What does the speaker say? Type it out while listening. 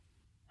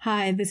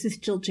Hi, this is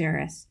Jill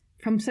Jarris.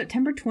 From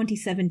September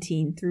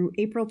 2017 through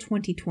April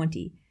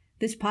 2020,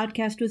 this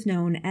podcast was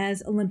known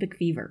as Olympic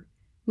Fever.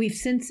 We've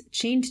since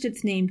changed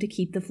its name to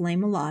keep the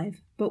flame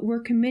alive, but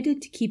we're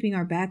committed to keeping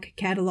our back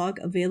catalog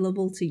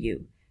available to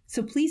you.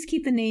 So please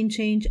keep the name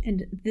change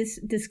and this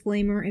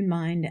disclaimer in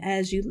mind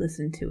as you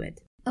listen to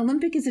it.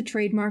 Olympic is a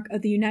trademark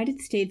of the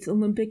United States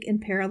Olympic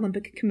and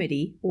Paralympic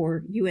Committee,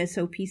 or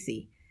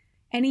USOPC.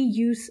 Any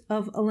use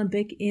of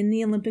Olympic in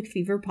the Olympic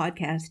Fever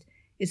podcast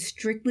is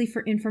strictly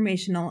for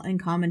informational and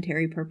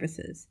commentary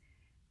purposes.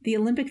 The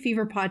Olympic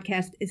Fever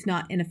podcast is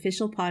not an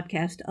official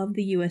podcast of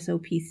the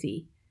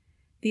USOPC.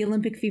 The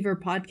Olympic Fever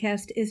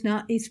podcast is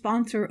not a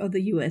sponsor of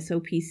the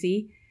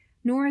USOPC,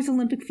 nor is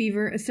Olympic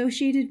Fever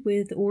associated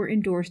with or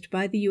endorsed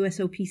by the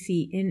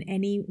USOPC in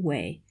any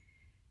way.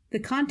 The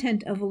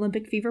content of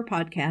Olympic Fever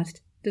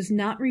podcast does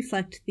not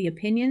reflect the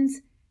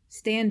opinions,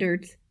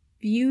 standards,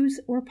 views,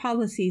 or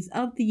policies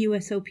of the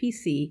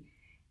USOPC,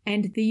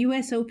 and the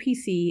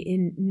USOPC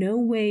in no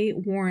way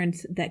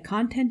warrants that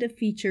content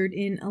featured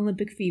in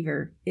Olympic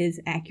Fever is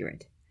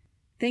accurate.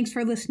 Thanks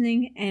for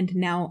listening, and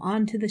now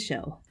on to the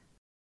show.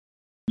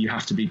 You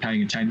have to be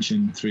paying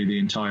attention through the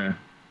entire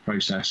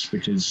process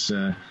because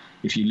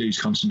if you lose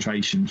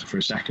concentration for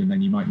a second,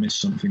 then you might miss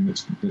something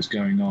that's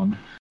going on.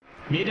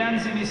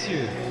 Mesdames et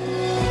messieurs,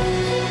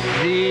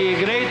 the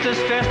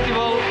greatest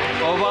festival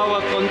of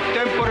our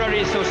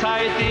contemporary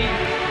society,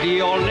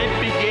 the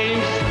Olympic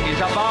Games, is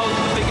about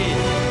to begin.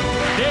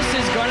 This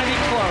is going to be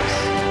close.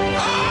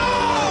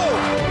 Oh!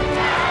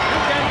 You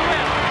can do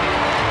it.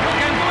 You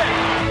can do it.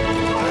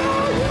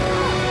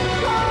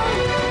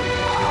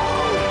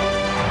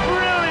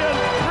 Brilliant,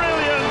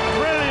 brilliant,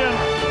 brilliant.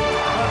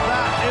 But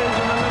that is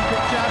an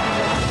Olympic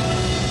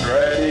championship.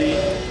 Ready.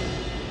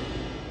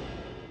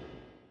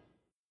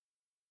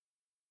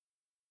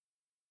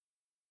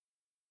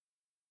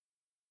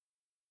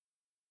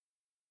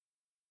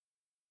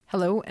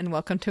 Hello and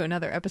welcome to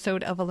another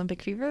episode of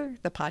Olympic Fever,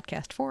 the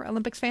podcast for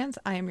Olympics fans.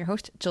 I am your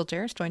host, Jill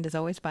Jarris, joined as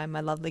always by my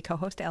lovely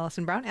co-host,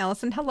 Allison Brown.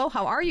 Allison, hello,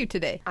 how are you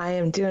today? I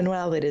am doing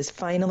well. It is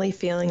finally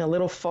feeling a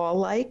little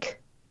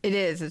fall-like. It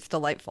is, it's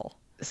delightful.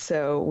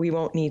 So we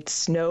won't need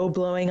snow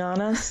blowing on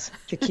us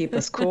to keep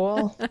us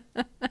cool.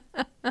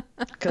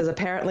 Because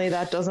apparently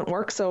that doesn't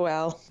work so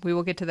well. We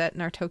will get to that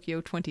in our Tokyo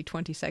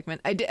 2020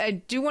 segment. I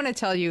do want to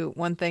tell you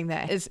one thing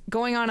that is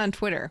going on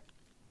Twitter.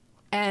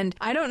 And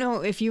I don't know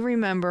if you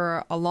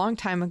remember a long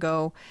time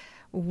ago,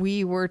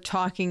 we were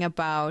talking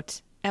about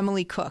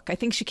Emily Cook. I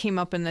think she came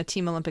up in the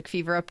Team Olympic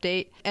Fever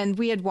update, and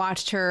we had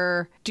watched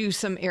her do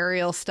some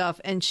aerial stuff,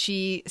 and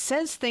she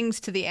says things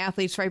to the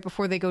athletes right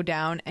before they go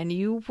down, and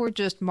you were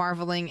just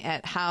marveling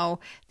at how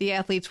the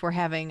athletes were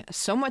having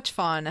so much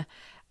fun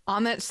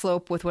on that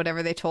slope with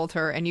whatever they told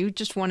her, and you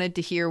just wanted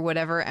to hear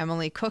whatever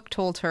Emily Cook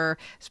told her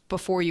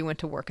before you went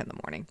to work in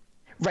the morning.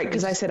 Right,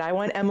 because I said, I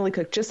want Emily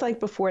Cook, just like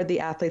before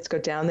the athletes go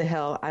down the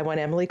hill, I want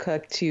Emily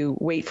Cook to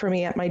wait for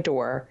me at my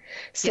door,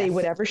 say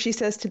whatever she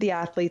says to the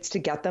athletes to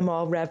get them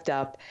all revved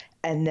up,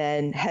 and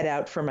then head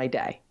out for my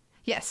day.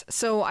 Yes,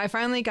 so I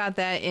finally got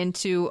that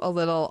into a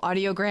little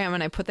audiogram,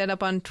 and I put that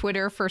up on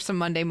Twitter for some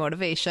Monday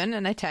motivation,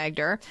 and I tagged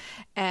her,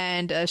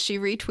 and she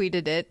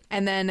retweeted it.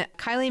 And then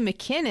Kylie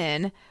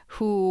McKinnon,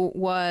 who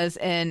was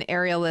an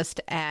aerialist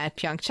at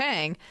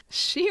Pyeongchang,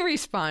 she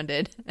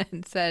responded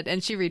and said,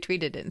 and she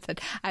retweeted it and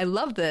said, "I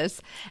love this.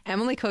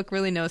 Emily Cook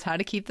really knows how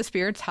to keep the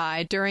spirits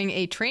high during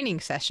a training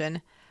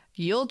session.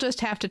 You'll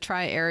just have to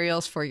try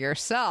aerials for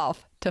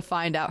yourself to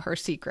find out her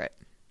secret."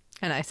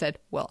 And I said,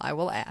 well, I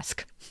will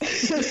ask.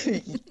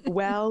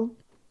 Well,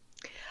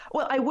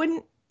 I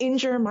wouldn't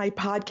injure my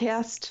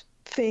podcast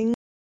thing.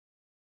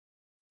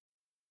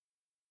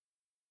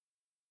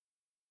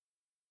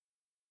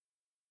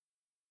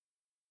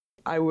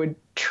 I would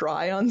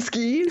try on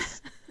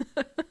skis.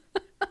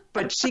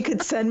 But she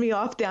could send me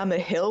off down the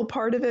hill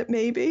part of it,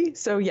 maybe.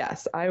 So,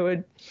 yes, I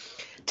would.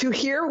 To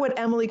hear what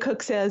Emily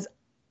Cook says,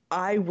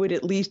 I would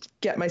at least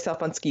get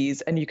myself on skis,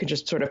 and you could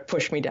just sort of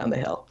push me down the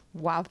hill.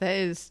 Wow,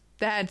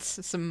 that's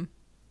some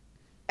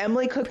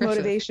Emily Cook impressive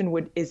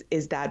motivation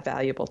is that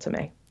valuable to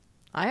me.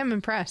 I am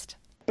impressed.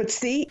 But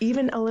see,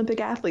 even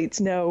Olympic athletes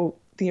know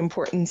the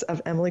importance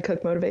of Emily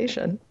Cook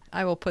motivation.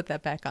 I will put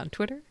that back on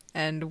Twitter,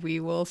 and we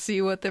will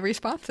see what the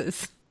response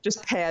is.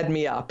 Just pad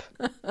me up.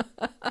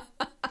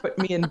 Put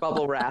me in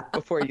bubble wrap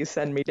before you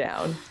send me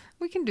down.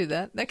 We can do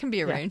that. That can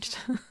be arranged.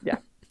 Yeah.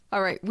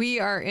 All right, we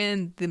are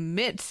in the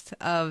midst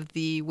of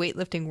the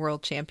Weightlifting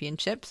World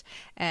Championships,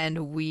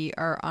 and we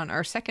are on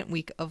our second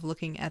week of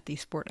looking at the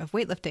sport of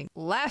weightlifting.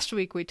 Last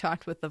week, we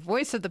talked with the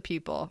voice of the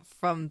people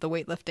from the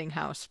Weightlifting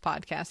House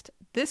podcast.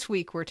 This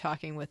week, we're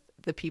talking with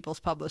the People's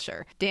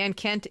Publisher. Dan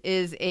Kent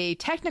is a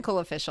technical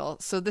official,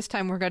 so this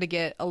time we're going to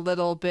get a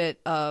little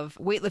bit of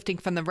weightlifting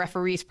from the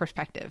referee's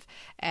perspective,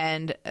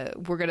 and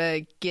we're going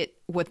to get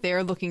what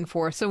they're looking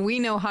for so we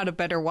know how to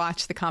better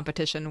watch the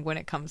competition when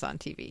it comes on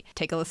TV.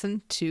 Take a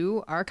listen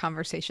to our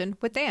conversation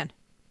with Dan.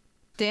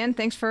 Dan,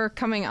 thanks for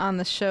coming on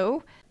the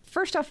show.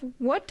 First off,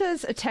 what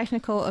does a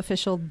technical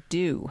official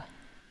do?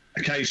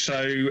 Okay,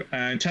 so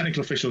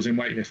technical officials in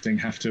weightlifting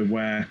have to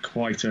wear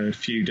quite a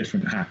few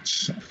different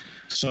hats.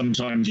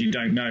 Sometimes you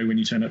don't know when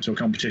you turn up to a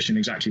competition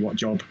exactly what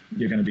job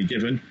you're going to be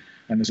given,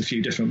 and there's a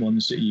few different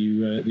ones that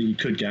you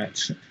could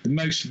get. The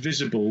most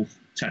visible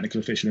technical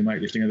official in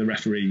weightlifting are the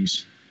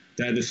referees.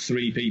 They're the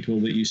three people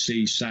that you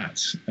see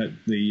sat at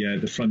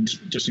the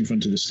front, just in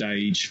front of the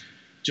stage,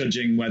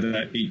 judging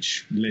whether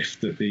each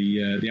lift that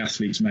the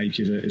athletes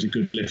make is a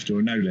good lift or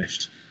a no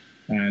lift.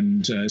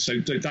 And so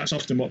that's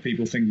often what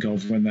people think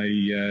of when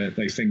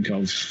they think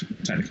of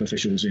technical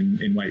officials in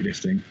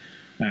weightlifting.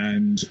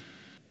 And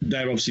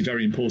they're obviously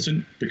very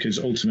important because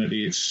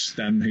ultimately it's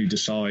them who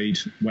decide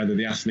whether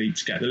the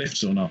athletes get the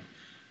lifts or not.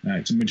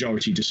 It's a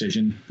majority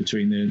decision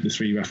between the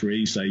three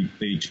referees. They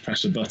each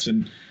press a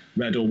button,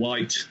 red or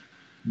white.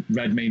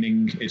 Red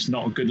meaning it's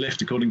not a good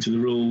lift according to the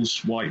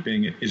rules, white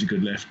being it is a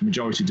good lift.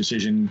 Majority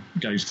decision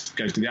goes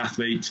to the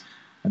athlete,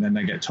 and then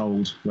they get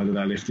told whether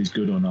their lift is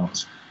good or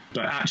not.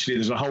 But actually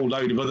there's a whole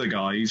load of other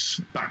guys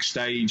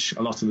backstage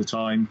a lot of the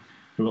time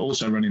who are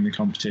also running the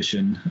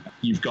competition.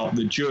 You've got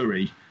the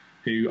jury,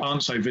 who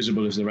aren't so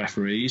visible as the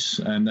referees,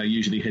 and they're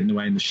usually hidden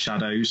away in the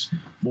shadows,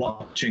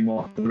 watching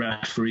what the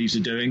referees are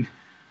doing.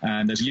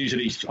 And there's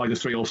usually either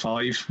 3 or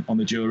 5 on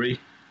the jury,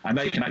 and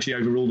they can actually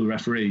overrule the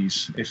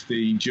referees. If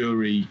the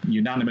jury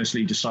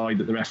unanimously decide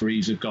that the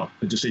referees have got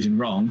the decision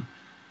wrong,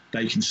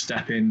 they can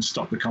step in,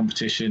 stop the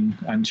competition,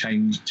 and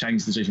change the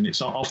decision.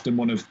 It's often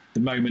one of the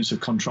moments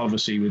of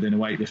controversy within a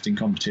weightlifting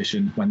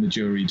competition when the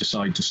jury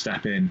decide to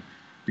step in,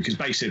 because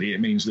basically it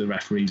means the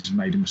referees have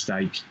made a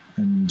mistake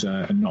and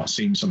not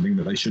seen something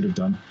that they should have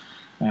done.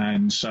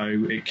 And so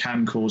it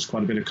can cause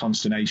quite a bit of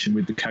consternation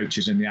with the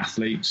coaches and the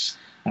athletes,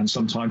 and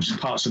sometimes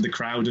parts of the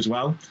crowd as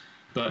well.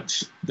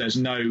 But there's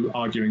no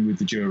arguing with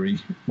the jury.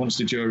 Once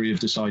the jury have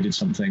decided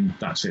something,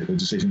 that's it. The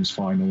decision is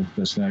final.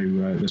 There's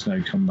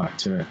no comeback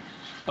to it.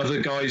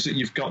 Other guys that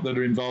you've got that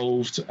are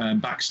involved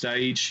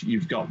backstage,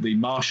 you've got the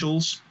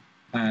marshals,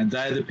 and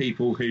they're the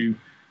people who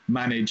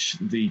manage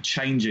the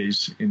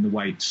changes in the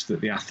weights that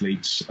the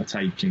athletes are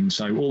taking.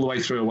 So all the way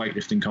through a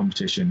weightlifting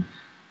competition,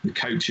 the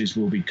coaches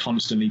will be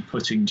constantly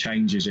putting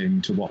changes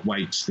into what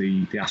weights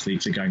the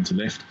athletes are going to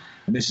lift.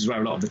 And this is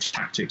where a lot of the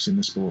tactics in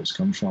the sports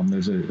come from.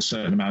 There's a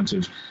certain amount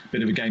of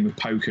bit of a game of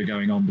poker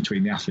going on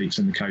between the athletes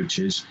and the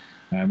coaches,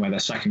 where they're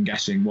second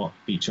guessing what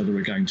each other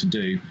are going to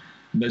do.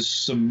 And there's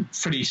some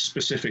pretty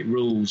specific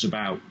rules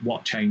about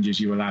what changes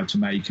you're allowed to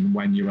make and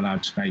when you're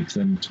allowed to make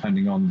them,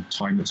 depending on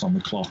time that's on the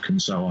clock and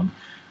so on.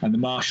 And the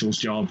marshal's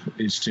job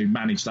is to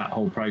manage that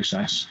whole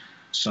process.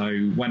 So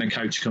when a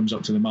coach comes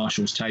up to the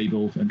marshal's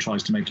table and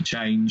tries to make a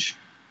change,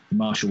 the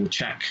marshal will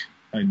check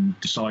and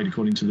decide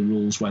according to the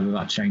rules whether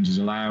that change is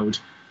allowed.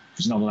 If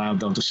it's not allowed,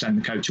 they'll just send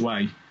the coach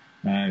away.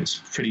 It's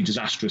a pretty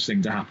disastrous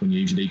thing to happen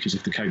usually, because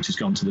if the coach has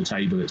gone to the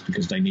table, it's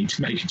because they need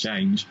to make a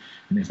change.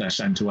 And if they're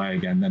sent away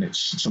again, then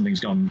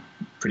something's gone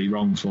pretty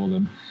wrong for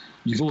them.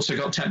 You've also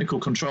got technical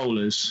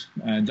controllers.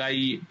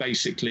 They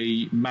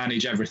basically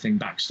manage everything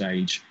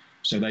backstage.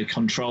 So they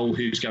control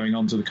who's going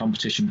onto the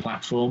competition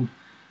platform.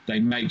 They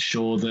make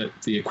sure that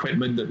the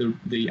equipment that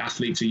the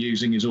athletes are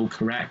using is all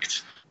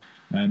correct.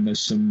 And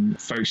there's some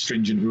very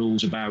stringent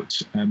rules about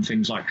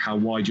things like how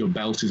wide your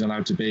belt is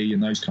allowed to be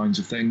and those kinds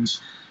of things.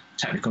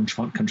 Technical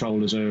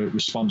controllers are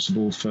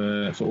responsible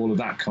for all of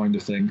that kind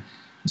of thing.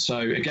 So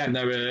again,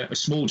 they're a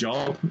small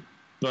job,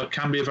 but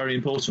can be a very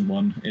important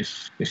one.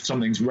 If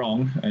something's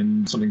wrong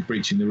and something's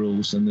breaching the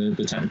rules, then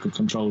the technical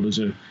controllers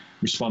are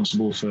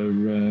responsible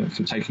for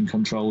taking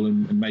control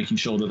and making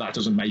sure that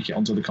doesn't make it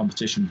onto the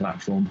competition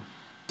platform.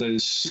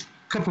 There's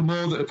a couple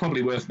more that are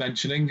probably worth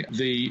mentioning.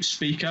 The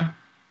speaker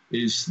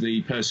is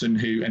the person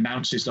who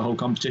announces the whole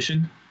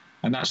competition.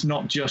 And that's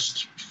not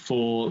just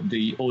for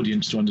the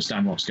audience to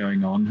understand what's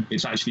going on.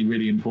 It's actually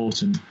really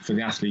important for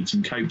the athletes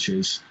and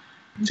coaches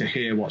to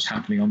hear what's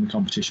happening on the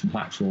competition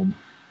platform,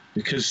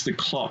 because the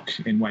clock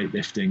in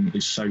weightlifting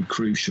is so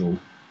crucial,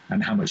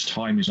 and how much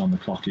time is on the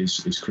clock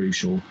is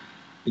crucial.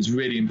 It's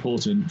really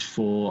important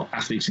for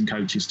athletes and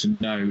coaches to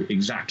know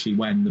exactly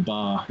when the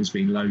bar has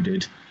been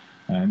loaded.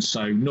 And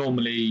so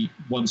normally,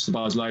 once the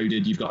bar's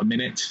loaded, you've got a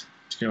minute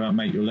to go out and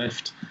make your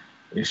lift.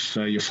 If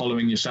you're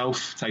following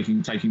yourself,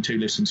 taking 2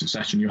 lifts in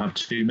succession, you have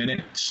 2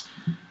 minutes.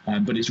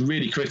 But it's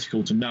really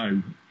critical to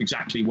know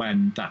exactly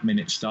when that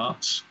minute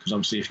starts, because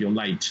obviously if you're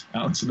late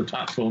out onto the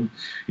platform,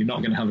 you're not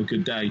going to have a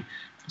good day.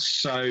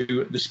 So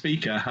the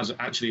speaker has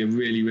actually a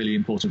really, really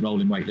important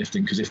role in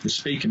weightlifting, because if the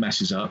speaker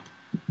messes up,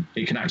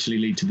 it can actually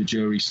lead to the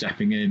jury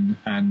stepping in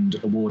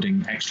and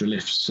awarding extra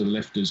lifts to the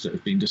lifters that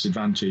have been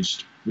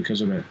disadvantaged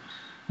because of it.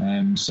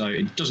 So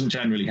it doesn't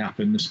generally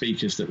happen. The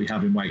speakers that we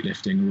have in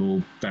weightlifting are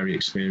all very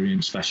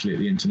experienced, especially at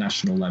the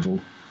international level.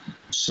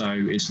 So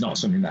it's not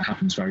something that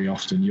happens very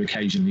often. You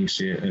occasionally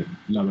see it at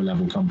lower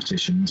level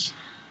competitions.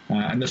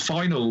 And the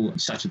final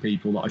set of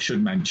people that I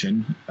should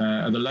mention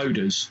are the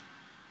loaders,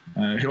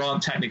 who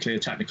aren't technically a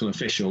technical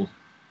official,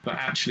 but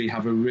actually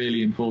have a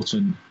really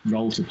important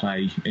role to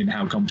play in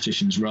how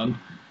competitions run.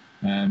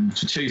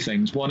 For 2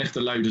 things. One, if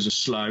the loaders are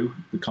slow,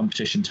 the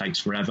competition takes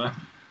forever,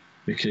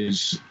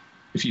 because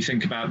if you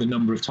think about the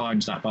number of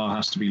times that bar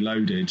has to be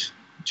loaded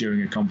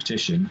during a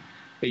competition,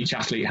 each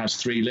athlete has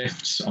 3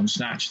 lifts on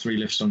snatch, 3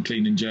 lifts on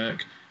clean and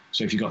jerk.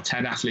 So if you've got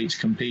 10 athletes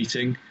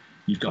competing,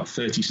 you've got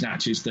 30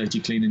 snatches, 30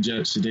 clean and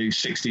jerks to do,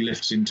 60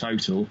 lifts in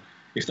total.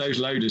 If those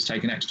loaders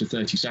take an extra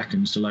 30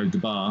 seconds to load the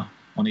bar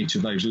on each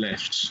of those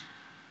lifts,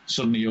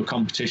 suddenly your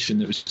competition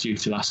that was due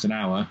to last an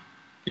hour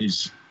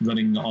is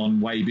running on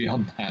way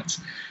beyond that.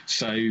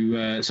 So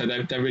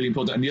they're really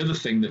important. And the other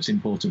thing that's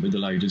important with the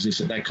loaders is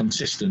that they're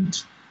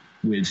consistent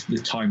with the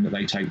time that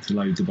they take to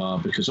load the bar,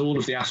 because all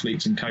of the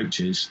athletes and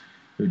coaches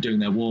who are doing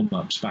their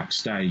warm-ups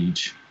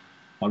backstage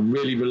are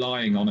really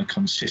relying on a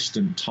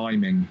consistent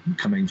timing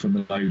coming from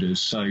the loaders.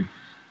 So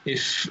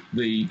if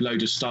the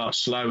loaders start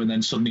slow and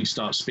then suddenly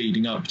start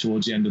speeding up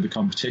towards the end of the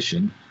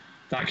competition,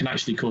 that can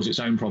actually cause its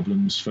own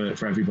problems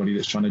for everybody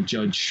that's trying to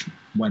judge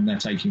when they're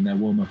taking their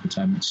warm-up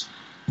attempts.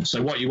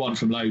 So what you want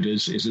from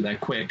loaders is that they're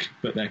quick,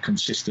 but they're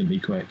consistently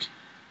quick.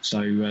 So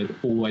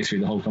all the way through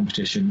the whole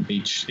competition,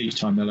 each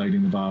time they're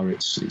loading the bar,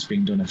 it's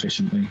being done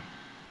efficiently.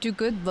 Do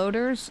good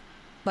loaders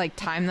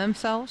time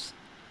themselves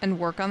and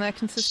work on that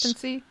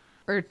consistency?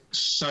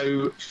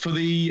 So for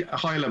the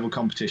higher level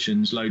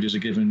competitions, loaders are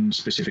given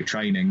specific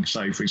training.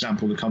 So for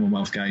example, the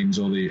Commonwealth Games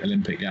or the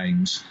Olympic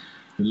Games,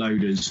 the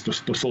loaders,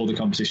 before the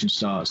competition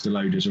starts, the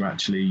loaders are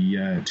actually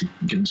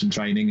given some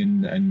training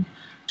and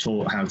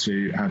taught how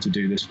to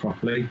do this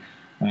properly.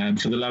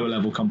 For the lower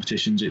level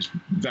competitions, it's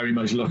very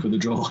much luck of the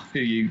draw who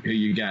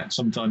you get.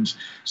 Sometimes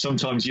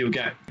you'll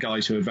get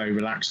guys who are very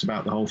relaxed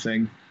about the whole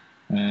thing,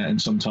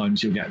 and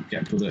sometimes you'll get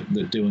people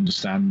that do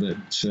understand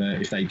that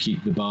if they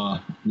keep the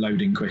bar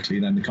loading quickly,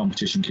 then the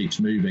competition keeps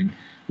moving,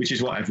 which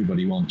is what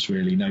everybody wants,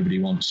 really. Nobody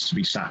wants to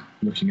be sat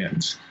looking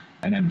at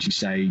an empty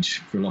stage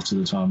for a lot of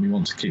the time. We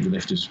want to keep the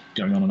lifters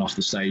going on and off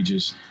the stage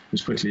as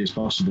quickly as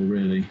possible,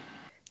 really.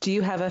 Do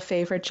you have a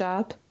favorite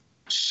job?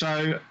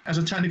 So as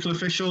a technical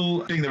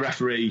official, being the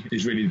referee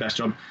is really the best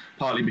job,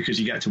 partly because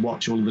you get to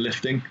watch all of the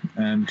lifting,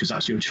 because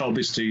that's your job,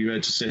 is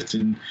to sit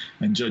and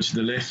judge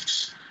the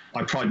lifts.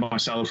 I pride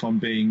myself on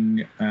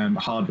being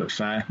hard but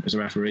fair as a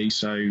referee,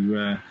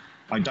 so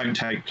I don't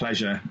take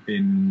pleasure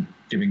in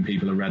giving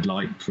people a red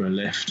light for a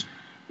lift,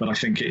 but I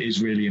think it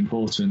is really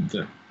important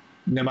that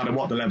no matter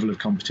what the level of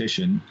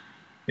competition,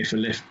 if a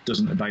lift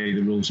doesn't obey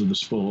the rules of the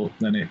sport,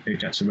 then it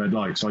gets a red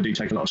light. So I do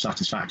take a lot of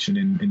satisfaction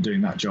in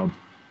doing that job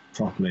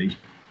properly,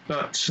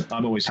 but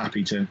I'm always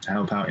happy to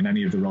help out in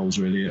any of the roles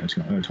really at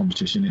a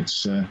competition.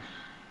 It's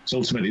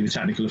ultimately the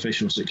technical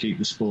officials that keep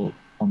the sport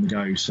on the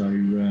go, so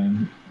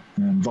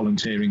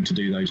volunteering to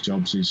do those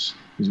jobs is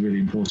really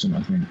important,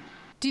 I think.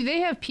 Do they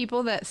have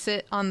people that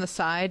sit on the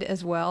side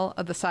as well,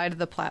 at the side of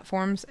the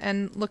platforms,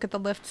 and look at the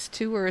lifts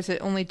too, or is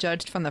it only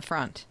judged from the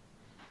front?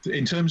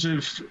 In terms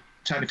of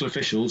technical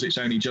officials, it's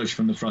only judged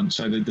from the front.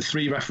 So the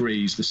 3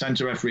 referees, the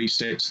centre referee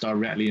sits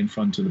directly in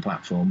front of the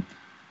platform,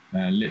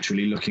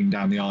 literally looking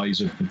down the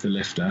eyes of the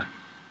lifter.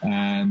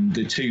 And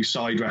the 2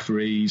 side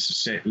referees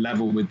sit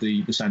level with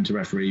the centre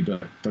referee,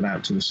 but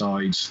out to the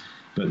sides.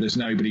 But there's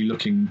nobody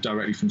looking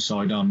directly from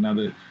side on. Now,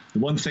 the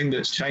one thing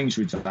that's changed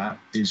with that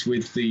is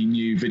with the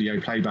new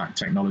video playback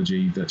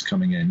technology that's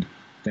coming in,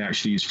 they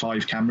actually use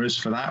 5 cameras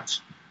for that.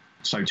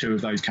 So 2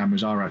 of those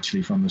cameras are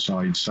actually from the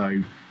side.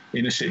 So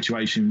in a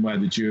situation where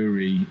the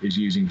jury is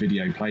using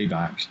video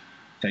playback,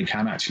 they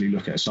can actually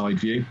look at a side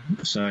view.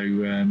 So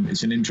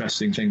it's an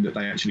interesting thing that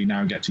they actually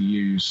now get to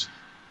use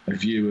a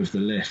view of the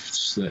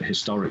lifts that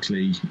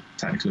historically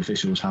technical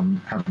officials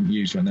haven't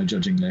used when they're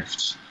judging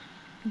lifts.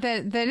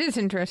 That is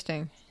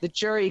interesting. The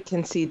jury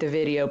can see the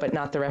video, but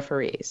not the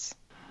referees.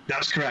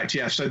 That's correct,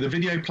 yeah. So the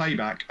video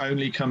playback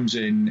only comes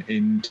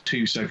in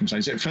 2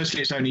 circumstances. Firstly,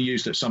 it's only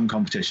used at some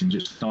competitions.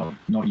 It's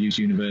not used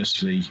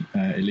universally,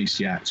 at least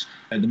yet.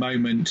 At the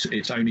moment,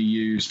 it's only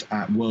used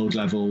at world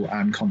level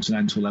and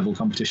continental level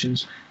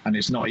competitions, and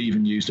it's not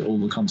even used at all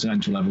the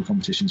continental level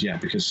competitions yet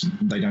because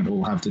they don't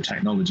all have the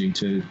technology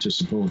to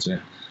support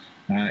it.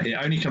 It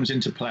only comes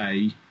into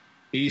play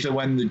either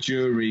when the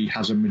jury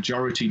has a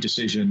majority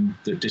decision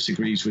that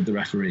disagrees with the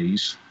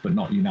referees, but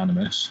not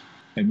unanimous,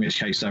 in which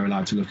case they're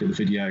allowed to look at the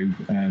video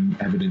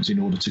evidence in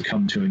order to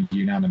come to a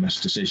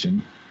unanimous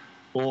decision.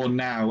 Or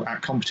now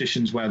at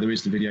competitions where there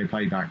is the video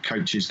playback,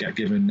 coaches get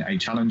given a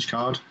challenge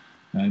card,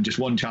 just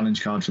one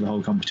challenge card for the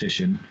whole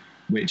competition,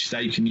 which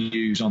they can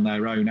use on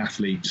their own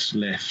athlete's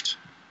lift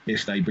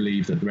if they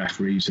believe that the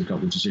referees have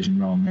got the decision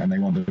wrong and they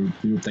want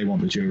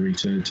the jury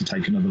to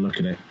take another look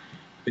at it.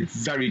 It's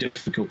very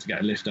difficult to get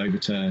a lift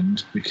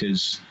overturned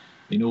because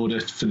in order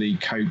for the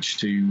coach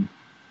to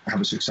have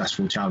a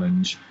successful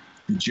challenge,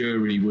 the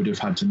jury would have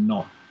had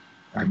to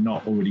have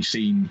not already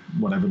seen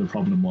whatever the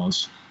problem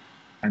was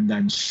and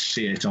then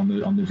see it on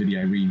the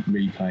video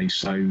replay.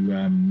 So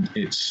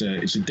it's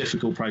a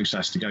difficult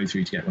process to go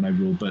through to get one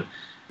overruled, but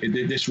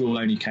this rule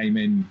only came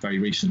in very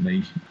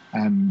recently,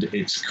 and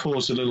it's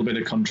caused a little bit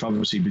of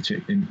controversy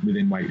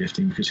within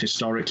weightlifting because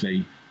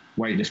historically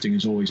weightlifting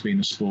has always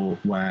been a sport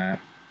where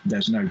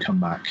there's no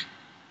comeback.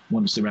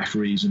 Once the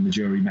referees and the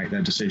jury make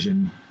their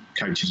decision,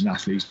 coaches and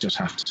athletes just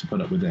have to put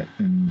up with it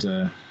and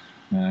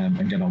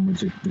get on with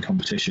the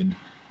competition.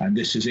 And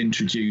this has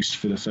introduced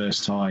for the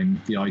first time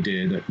the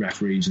idea that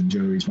referees and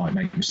juries might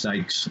make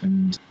mistakes.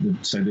 And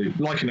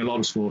like in a lot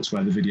of sports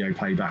where the video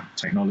playback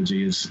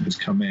technology has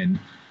come in,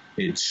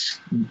 it's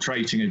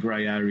creating a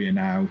grey area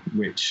now,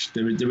 which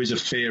there is a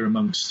fear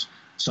amongst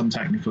some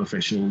technical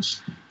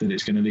officials that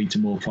it's going to lead to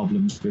more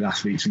problems with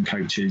athletes and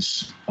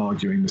coaches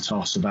arguing the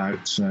toss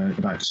about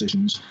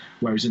decisions.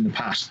 Whereas in the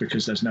past,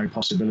 because there's no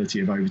possibility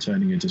of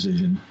overturning a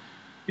decision,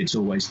 it's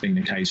always been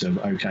a case of,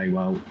 okay,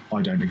 well,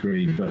 I don't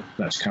agree, but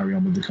let's carry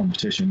on with the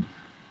competition.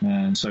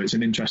 And so it's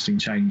an interesting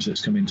change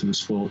that's come into the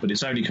sport, but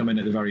it's only come in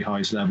at the very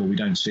highest level. We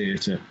don't see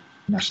it at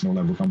national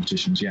level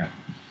competitions yet.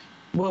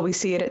 Will we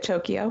see it at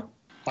Tokyo?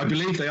 I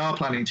believe they are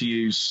planning to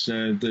use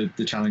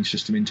the challenge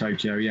system in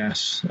Tokyo,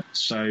 yes.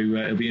 So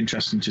it'll be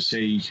interesting to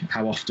see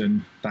how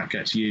often that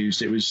gets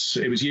used. It was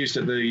used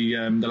at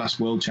the last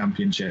World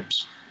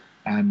Championships,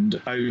 and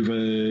over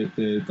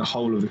the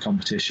whole of the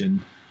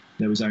competition,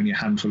 there was only a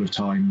handful of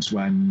times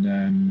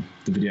when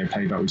the video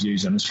playback was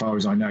used, and as far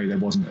as I know, there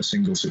wasn't a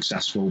single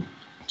successful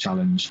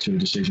challenge to a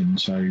decision.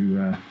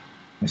 So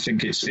I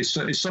think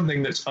it's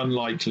something that's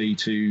unlikely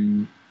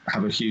to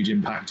have a huge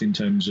impact in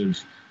terms of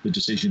the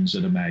decisions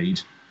that are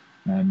made,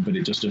 but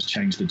it just does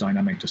change the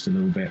dynamic just a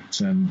little bit.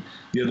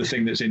 The other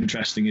thing that's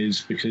interesting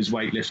is because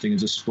weightlifting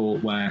is a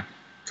sport where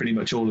pretty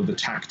much all of the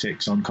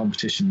tactics on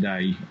competition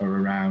day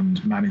are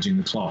around managing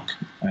the clock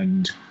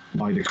and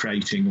either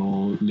creating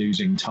or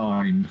losing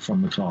time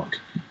from the clock.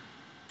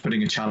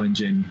 Putting a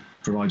challenge in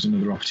provides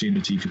another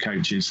opportunity for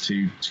coaches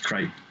to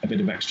create a bit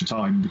of extra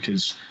time,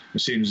 because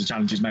as soon as the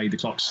challenge is made, the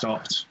clock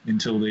stopped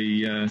until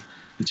the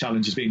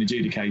challenge has been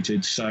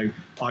adjudicated. So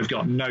I've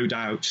got no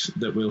doubt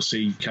that we'll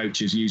see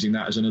coaches using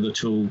that as another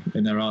tool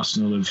in their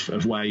arsenal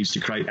of ways to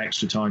create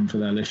extra time for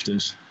their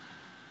lifters.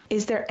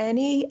 Is there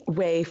any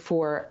way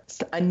for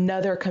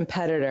another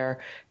competitor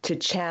to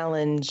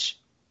challenge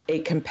a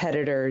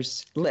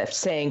competitor's lift,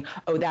 saying,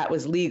 oh, that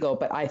was legal,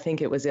 but I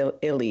think it was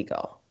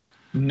illegal?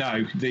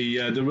 No,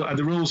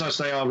 the rules as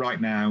they are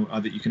right now are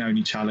that you can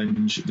only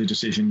challenge the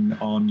decision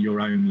on your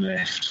own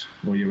lift,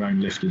 or your own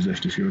lifter's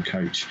lift if you're a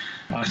coach.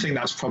 I think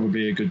that's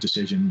probably a good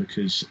decision,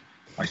 because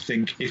I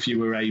think if you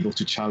were able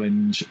to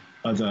challenge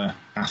other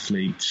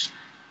athletes,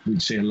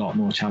 we'd see a lot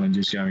more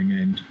challenges going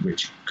in,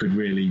 which could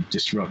really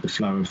disrupt the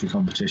flow of the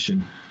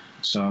competition.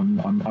 So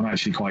I'm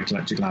actually quite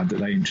glad that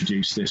they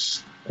introduced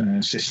this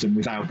system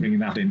without bringing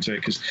that into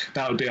it, because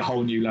that would be a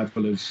whole new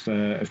level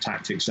of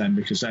tactics then,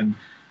 because then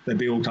there'd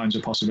be all kinds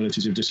of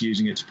possibilities of just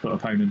using it to put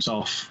opponents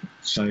off.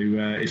 So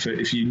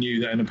if you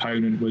knew that an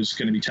opponent was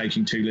going to be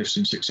taking 2 lifts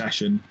in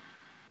succession,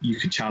 you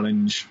could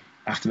challenge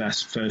after their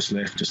first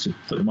lift just to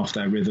put them off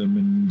their rhythm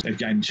and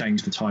again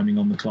change the timing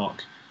on the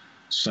clock.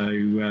 So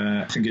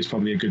I think it's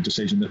probably a good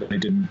decision that they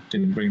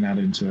didn't bring that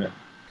into it.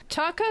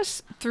 Talk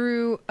us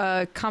through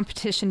a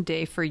competition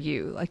day for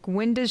you. Like,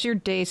 when does your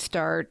day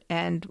start,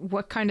 and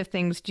what kind of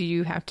things do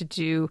you have to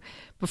do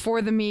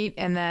before the meet?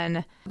 And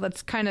then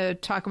let's kind of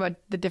talk about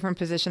the different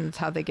positions,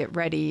 how they get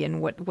ready,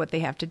 and what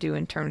they have to do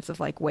in terms of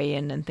like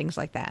weigh-in and things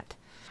like that.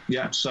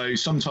 Yeah, so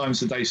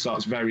sometimes the day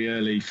starts very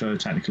early for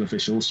technical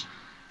officials.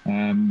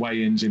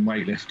 Weigh-ins in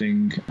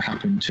weightlifting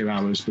happen 2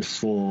 hours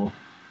before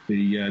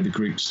the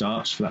group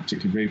starts for that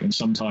particular group, and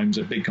sometimes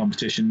at big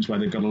competitions where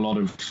they've got a lot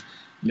of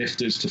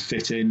lifters to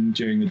fit in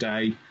during the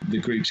day, the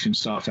groups can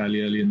start fairly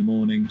early in the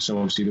morning, so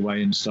obviously the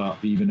weigh-ins start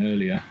even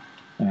earlier.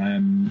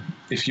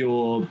 If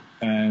you're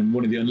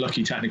one of the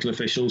unlucky technical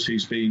officials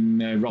who's been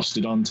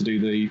rostered on to do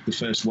the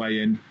first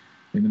weigh-in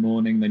in the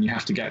morning, then you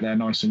have to get there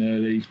nice and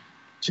early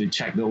to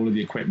check that all of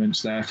the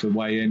equipment's there for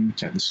weigh-in,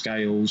 check the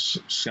scales,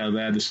 check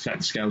the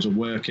scales are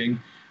working,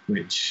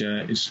 which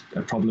is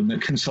a problem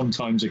that can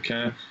sometimes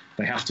occur.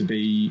 They have to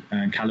be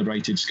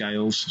calibrated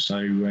scales, so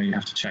you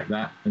have to check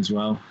that as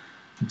well.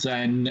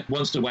 Then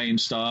once the weigh-in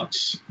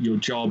starts, your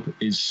job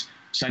is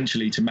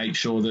essentially to make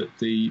sure that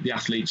the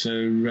athletes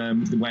are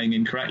weighing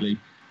in correctly.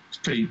 It's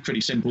a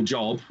pretty simple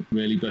job,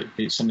 really, but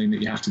it's something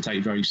that you have to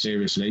take very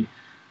seriously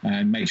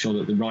and make sure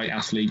that the right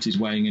athlete is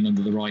weighing in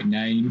under the right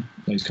name,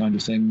 those kind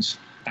of things.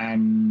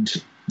 And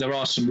there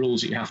are some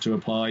rules that you have to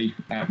apply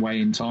at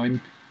weigh-in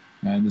time.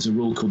 There's a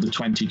rule called the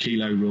 20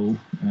 kilo rule,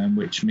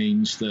 which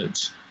means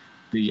that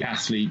the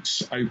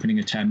athletes' opening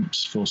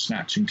attempts for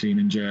snatch and clean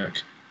and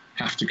jerk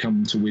have to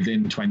come to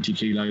within 20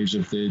 kilos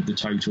of the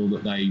total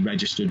that they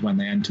registered when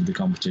they entered the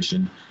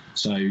competition.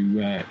 So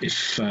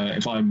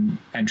if I'm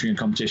entering a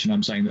competition,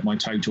 I'm saying that my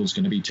total is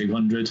going to be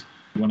 200.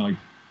 When I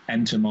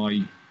enter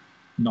my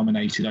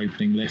nominated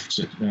opening lifts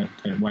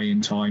at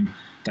weigh-in time,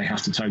 they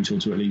have to total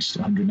to at least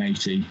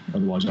 180,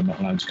 otherwise I'm not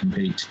allowed to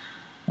compete.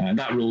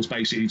 That rule is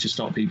basically to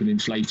stop people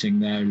inflating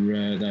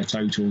their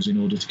totals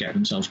in order to get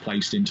themselves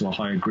placed into a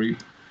higher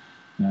group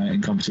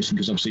in competition,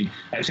 because obviously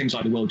at things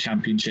like the World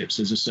Championships,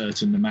 there's a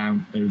certain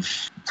amount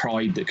of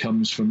pride that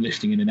comes from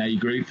lifting in an A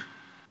group,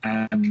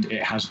 and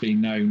it has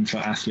been known for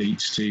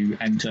athletes to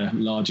enter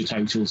larger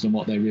totals than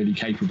what they're really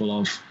capable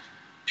of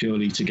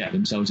purely to get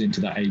themselves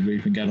into that A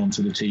group and get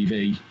onto the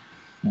TV.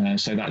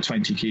 So that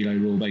 20 kilo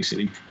rule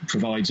basically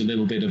provides a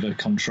little bit of a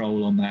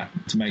control on that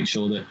to make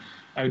sure that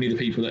only the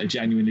people that are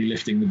genuinely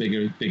lifting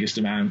the biggest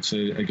amounts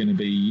are going to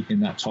be in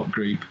that top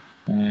group.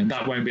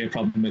 That won't be a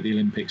problem at the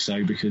Olympics,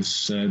 though,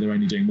 because they're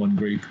only doing one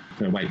group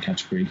per weight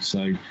category.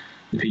 So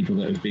the people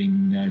that have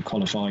been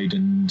qualified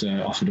and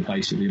offered a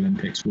place at the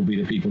Olympics will be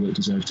the people that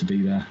deserve to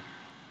be there.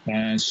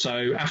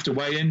 So after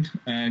weigh-in,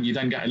 you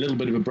then get a little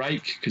bit of a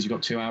break because you've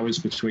got 2 hours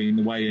between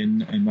the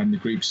weigh-in and when the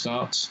group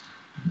starts.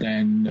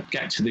 Then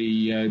get to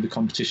the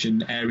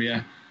competition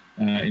area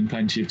in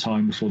plenty of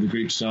time before the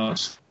group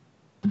starts.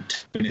 10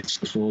 minutes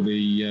before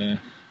the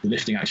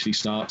lifting actually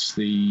starts,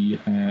 the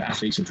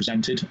athletes are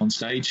presented on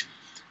stage.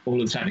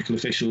 All of the technical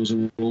officials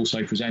are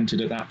also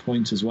presented at that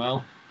point as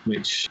well,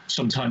 which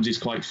sometimes is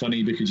quite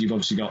funny because you've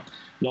obviously got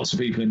lots of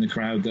people in the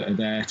crowd that are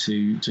there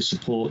to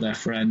support their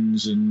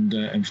friends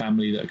and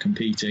family that are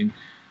competing,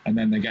 and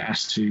then they get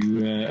asked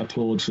to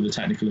applaud for the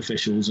technical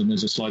officials, and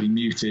there's a slightly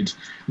muted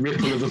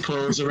ripple of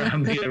applause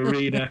around the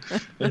arena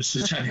as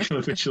the technical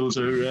officials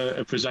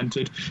are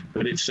presented.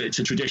 But it's a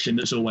tradition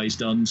that's always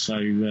done, so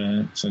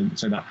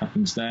that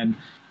happens then.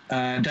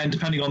 And then,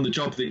 depending on the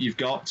job that you've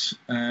got,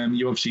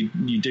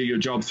 you do your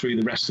job through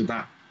the rest of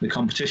the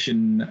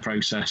competition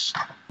process.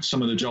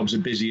 Some of the jobs are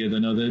busier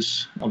than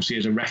others. Obviously,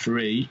 as a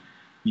referee,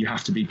 you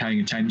have to be paying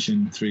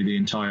attention through the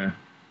entire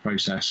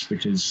process,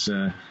 because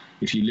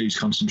if you lose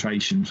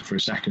concentration for a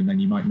second, then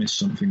you might miss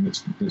something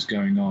that's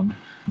going on.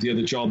 The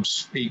other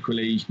jobs,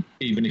 equally,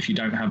 even if you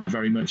don't have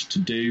very much to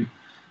do,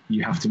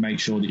 you have to make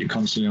sure that you're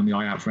constantly on the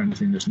eye out for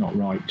anything that's not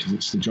right, because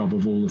it's the job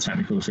of all the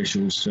technical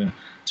officials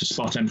to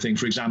spot anything.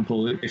 For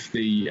example, if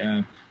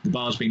the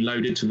bar's been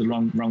loaded to the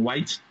wrong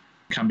weight,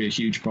 it can be a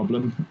huge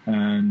problem.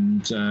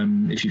 And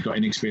if you've got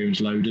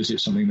inexperienced loaders,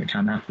 it's something that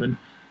can happen,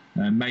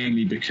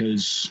 mainly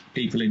because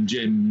people in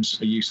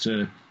gyms are used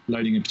to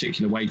loading a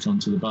particular weight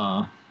onto the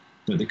bar,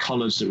 but the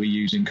collars that we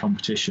use in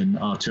competition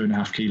are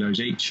 2.5 kilos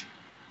each.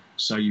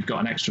 So you've got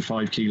an extra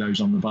 5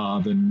 kilos on the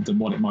bar than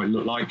what it might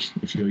look like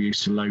if you're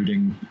used to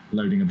loading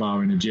a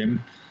bar in a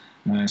gym.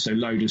 So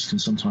loaders can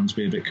sometimes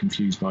be a bit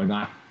confused by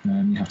that.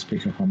 You have to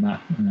pick up on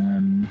that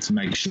to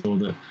make sure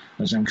that,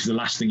 because the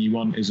last thing you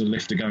want is a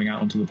lifter going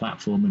out onto the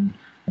platform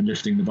and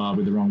lifting the bar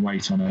with the wrong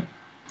weight on it.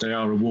 They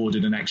are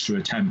awarded an extra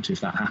attempt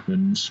if that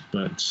happens,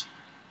 but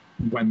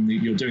when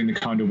you're doing the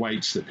kind of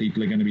weights that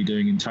people are going to be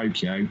doing in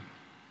Tokyo,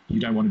 you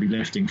don't want to be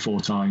lifting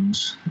 4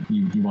 times.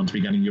 You want to be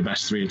getting your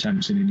best 3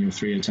 attempts in your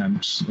 3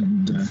 attempts,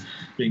 and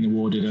being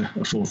awarded a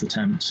 4th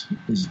attempt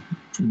is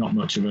not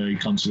much of a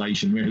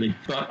consolation, really.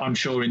 But I'm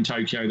sure in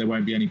Tokyo there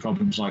won't be any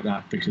problems like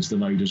that, because the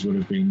loaders would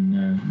have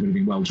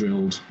been well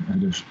drilled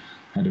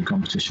ahead of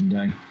competition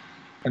day.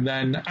 And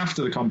then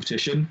after the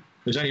competition,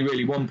 there's only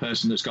really one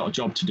person that's got a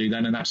job to do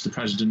then, and that's the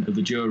president of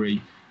the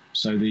jury.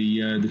 So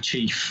the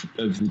chief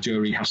of the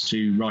jury has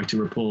to write a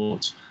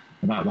report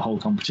about the whole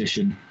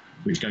competition,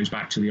 which goes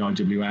back to the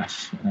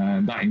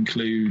IWF. That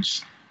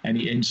includes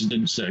any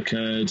incidents that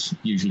occurred.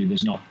 Usually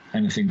there's not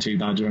anything too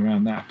bad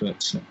around that,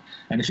 but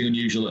anything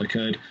unusual that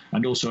occurred,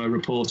 and also a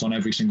report on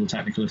every single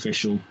technical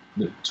official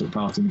that took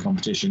part in the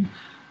competition.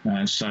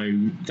 So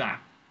that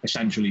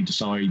essentially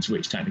decides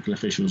which technical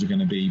officials are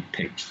going to be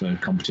picked for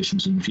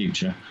competitions in the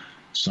future.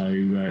 So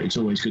it's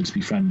always good to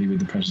be friendly with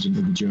the president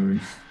of the jury.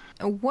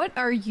 What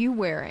are you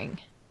wearing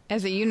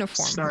as a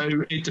uniform?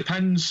 So it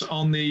depends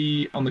on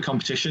the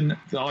competition.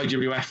 The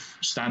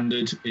IWF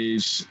standard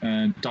is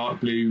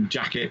dark blue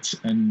jacket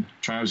and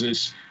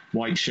trousers,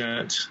 white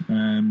shirt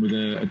with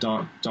a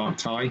dark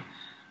tie.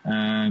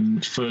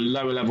 For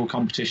lower level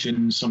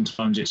competitions,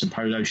 sometimes it's a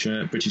polo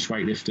shirt. British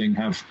Weightlifting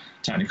have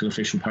technical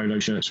official polo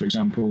shirts, for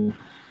example,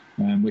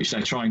 which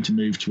they're trying to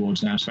move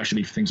towards now,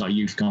 especially for things like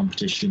youth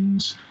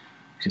competitions,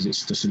 because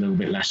it's just a little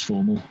bit less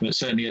formal. But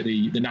certainly at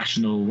the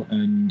national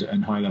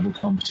and high level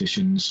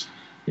competitions,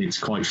 it's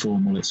quite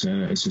formal. It's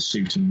a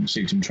suit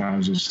and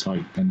trousers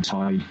type and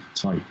tie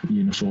type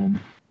uniform.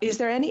 Is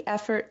there any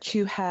effort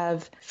to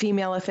have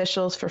female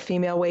officials for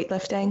female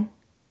weightlifting?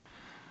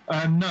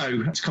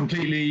 No, it's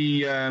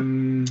completely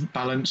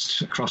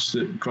balanced across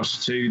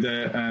the two.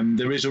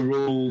 There is a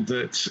rule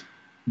that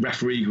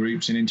referee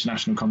groups in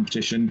international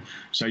competition,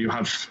 so you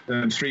have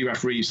 3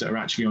 referees that are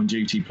actually on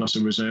duty plus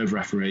a reserve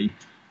referee,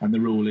 and the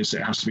rule is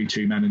that it has to be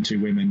 2 men and 2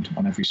 women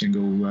on every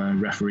single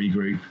referee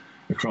group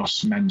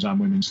across men's and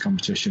women's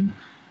competition.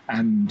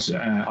 And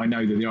I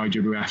know that the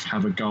IWF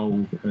have a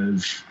goal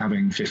of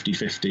having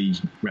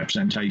 50-50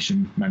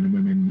 representation, men and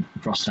women,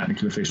 across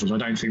technical officials. I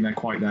don't think they're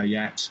quite there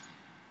yet,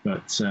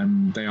 but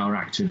they are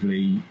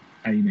actively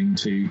aiming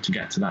to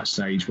get to that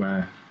stage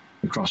where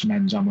across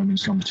men's and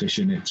women's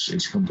competition it's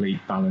a complete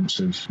balance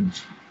of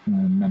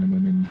men and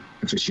women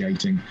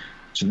officiating,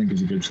 which I think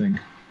is a good thing.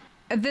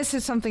 This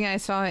is something I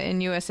saw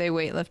in USA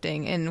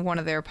Weightlifting in one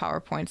of their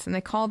PowerPoints, and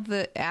they called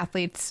the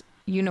athlete's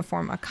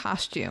uniform a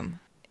costume.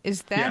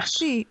 Is that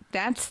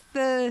that's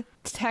the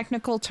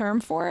technical term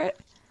for it?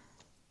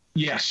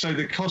 Yes. So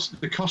the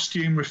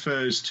costume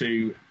refers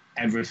to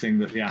everything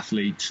that the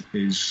athlete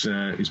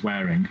is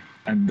wearing,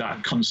 and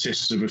that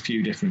consists of a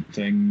few different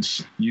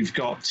things. You've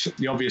got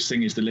the obvious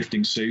thing is the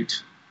lifting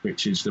suit,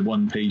 which is the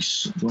one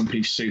piece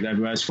suit there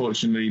wears.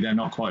 Fortunately, they're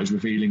not quite as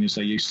revealing as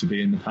they used to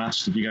be in the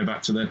past. If you go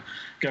back to the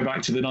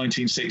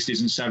 1960s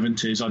and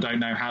 70s, I don't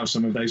know how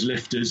some of those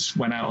lifters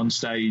went out on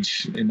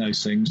stage in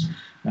those things.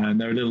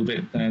 They're a little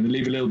bit they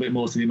leave a little bit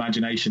more to the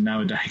imagination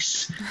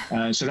nowadays.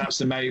 So that's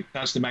the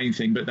main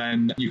thing. But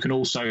then you can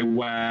also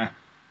wear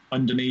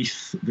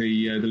underneath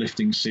the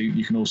lifting suit.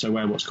 You can also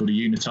wear what's called a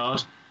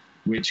unitard,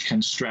 which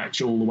can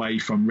stretch all the way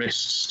from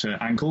wrists to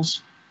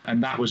ankles.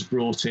 And that was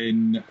brought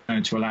in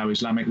to allow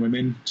Islamic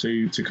women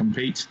to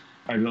compete.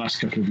 Over the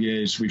last couple of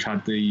years, we've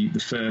had the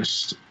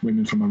first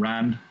women from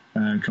Iran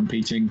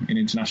competing in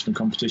international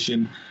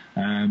competition,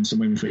 and some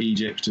women from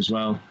Egypt as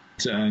well.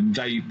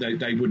 They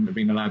wouldn't have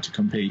been allowed to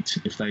compete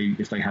if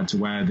they had to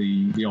wear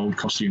the old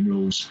costume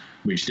rules,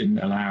 which didn't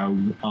allow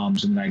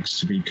arms and legs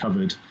to be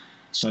covered.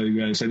 So the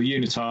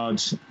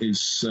unitard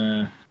is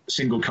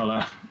single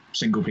colour,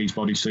 single piece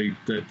bodysuit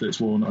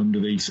that's worn under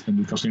the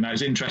costume. Now,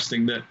 it's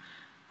interesting that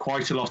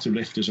quite a lot of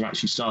lifters are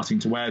actually starting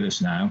to wear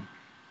this now,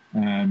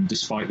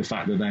 despite the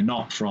fact that they're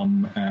not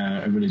from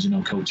a religion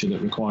or culture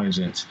that requires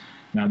it.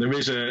 Now, there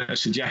is a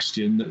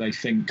suggestion that they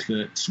think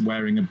that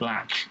wearing a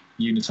black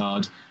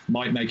unitard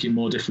might make it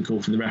more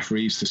difficult for the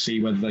referees to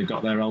see whether they've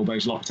got their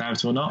elbows locked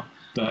out or not,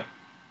 but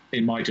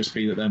it might just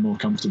be that they're more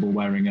comfortable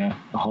wearing a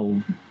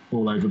whole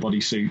all-over body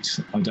suit.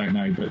 I don't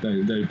know, but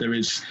there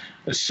is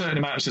a certain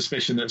amount of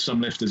suspicion that some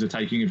lifters are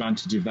taking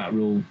advantage of that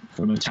rule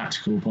from a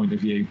tactical point of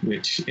view,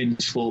 which in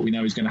sport we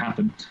know is going to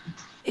happen.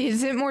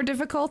 Is it more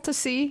difficult to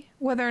see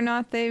whether or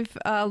not they've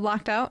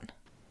locked out?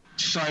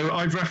 So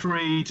I've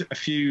refereed a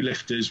few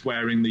lifters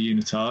wearing the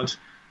unitard.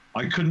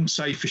 I couldn't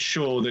say for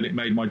sure that it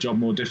made my job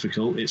more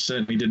difficult. It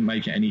certainly didn't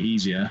make it any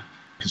easier.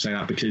 I can say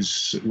that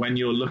because when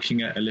you're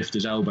looking at a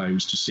lifter's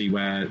elbows to see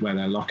where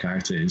their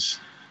lockout is,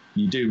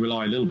 you do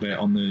rely a little bit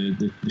on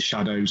the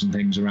shadows and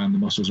things around the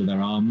muscles of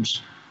their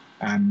arms,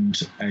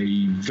 and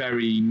a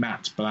very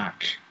matte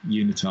black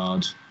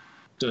unitard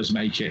does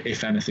make it,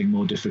 if anything,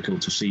 more difficult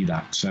to see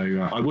that.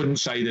 So I wouldn't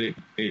say that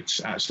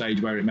it's at a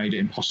stage where it made it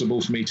impossible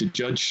for me to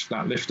judge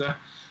that lifter,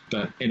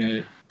 but in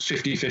a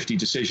 50-50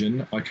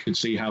 decision, I could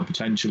see how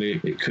potentially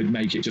it could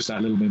make it just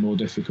that little bit more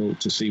difficult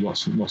to see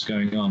what's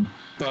going on.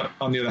 But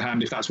on the other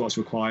hand, if that's what's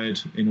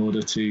required in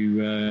order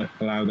to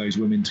allow those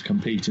women to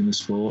compete in the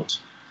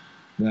sport,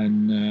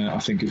 then I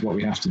think it's what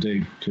we have to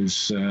do,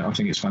 because I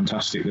think it's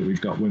fantastic that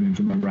we've got women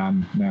from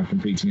Iran now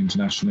competing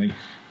internationally,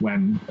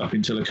 when up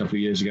until a couple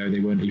of years ago they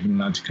weren't even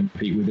allowed to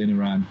compete within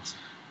Iran.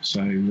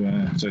 So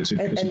it's a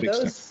big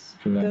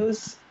step for them.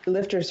 Those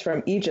lifters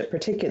from Egypt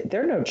particularly,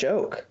 they're no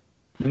joke.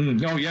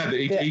 Oh yeah,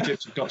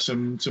 Egypt have got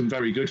some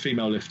very good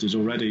female lifters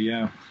already,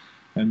 yeah.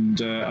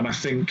 And I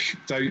think,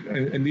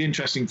 and the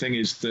interesting thing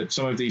is that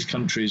some of these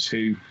countries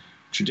who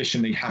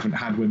traditionally haven't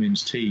had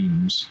women's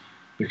teams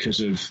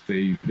because of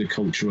the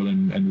cultural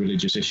and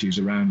religious issues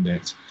around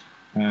it,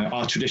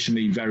 are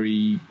traditionally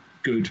very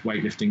good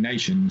weightlifting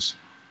nations.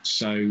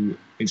 So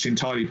it's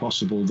entirely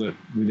possible that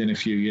within a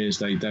few years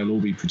they'll all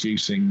be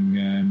producing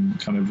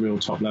kind of real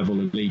top level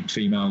elite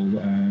female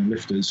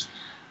lifters,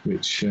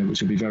 which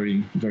will be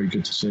very, very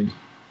good to see.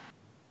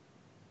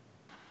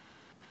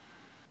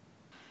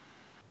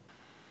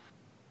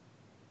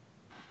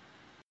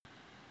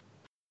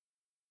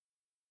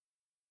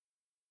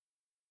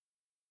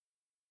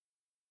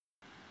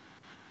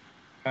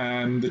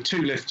 The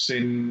two lifts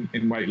in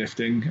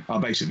weightlifting are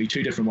basically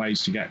two different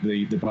ways to get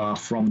the bar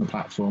from the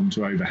platform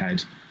to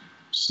overhead.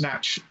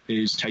 Snatch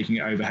is taking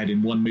it overhead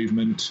in one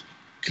movement.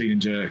 Clean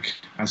and jerk,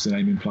 as the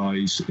name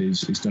implies,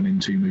 is done in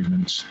two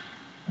movements.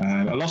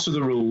 A lot of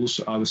the rules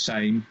are the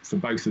same for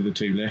both of the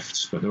two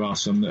lifts, but there are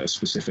some that are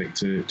specific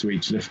to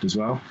each lift as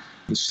well.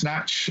 The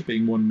snatch,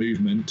 being one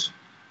movement,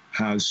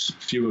 has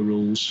fewer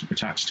rules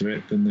attached to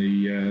it than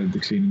the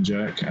clean and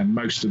jerk, and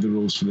most of the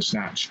rules for the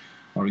snatch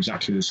are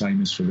exactly the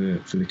same as for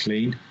the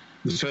clean.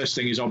 The first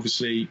thing is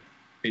obviously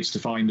it's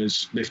defined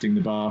as lifting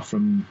the bar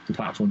from the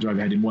platform to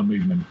overhead in one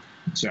movement.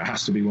 So it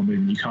has to be one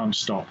movement. You can't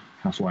stop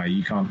halfway.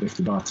 You can't lift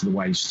the bar to the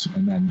waist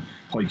and then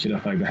hoik it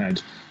up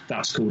overhead.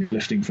 That's called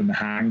lifting from the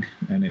hang,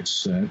 and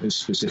it's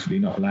specifically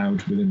not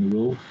allowed within the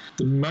rule.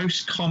 The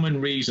most common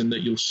reason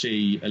that you'll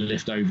see a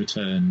lift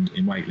overturned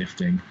in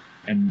weightlifting,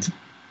 and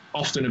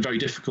often a very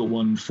difficult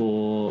one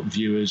for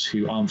viewers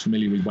who aren't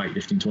familiar with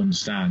weightlifting to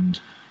understand,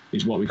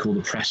 is what we call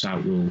the press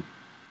out rule.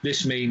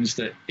 This means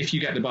that if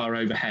you get the bar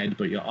overhead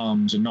but your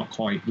arms are not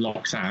quite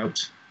locked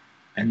out,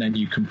 and then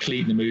you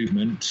complete the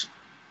movement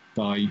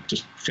by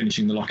just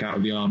finishing the lockout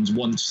of the arms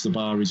once the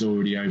bar is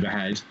already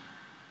overhead,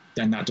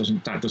 then that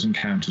doesn't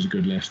count as a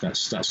good lift.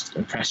 That's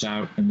a press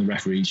out, and the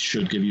referees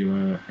should give you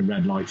a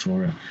red light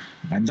for it.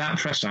 And that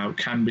press out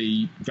can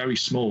be very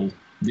small.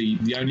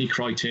 The only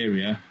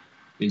criteria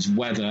is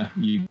whether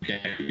you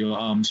get your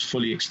arms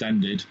fully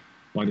extended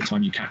by the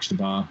time you catch the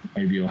bar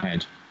over your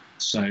head.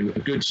 So a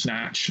good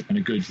snatch and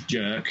a good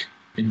jerk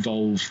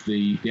involve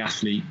the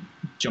athlete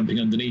jumping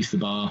underneath the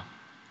bar,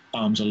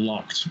 arms are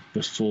locked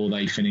before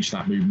they finish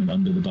that movement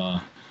under the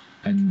bar.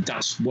 And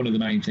that's one of the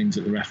main things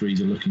that the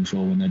referees are looking for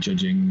when they're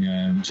judging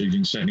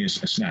certainly a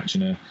snatch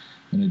and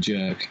a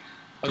jerk.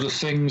 Other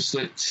things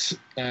that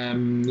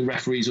the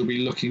referees will be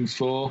looking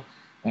for,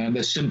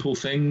 there's simple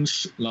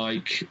things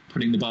like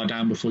putting the bar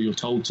down before you're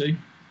told to.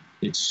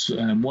 It's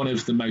one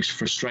of the most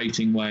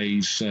frustrating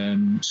ways,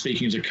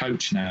 speaking as a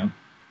coach now,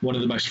 one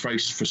of the most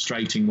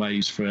frustrating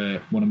ways for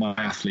one of my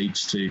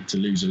athletes to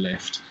lose a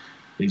lift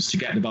is to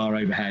get the bar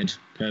overhead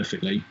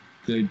perfectly.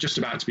 They're just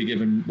about to be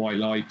given white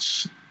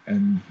lights,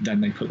 and then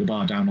they put the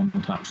bar down on the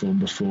platform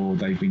before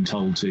they've been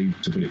told to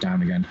put it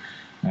down again,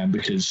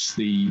 because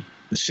the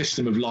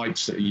system of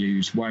lights that are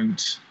used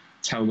won't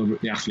tell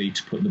the athlete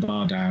to put the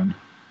bar down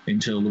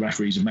until the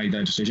referees have made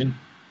their decision.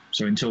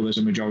 So until there's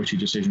a majority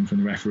decision from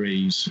the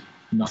referees,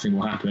 nothing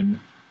will happen.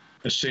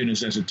 As soon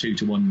as there's a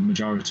 2-1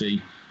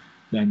 majority,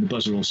 then the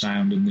buzzer will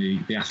sound and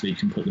the athlete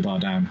can put the bar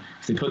down.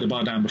 If they put the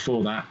bar down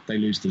before that, they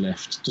lose the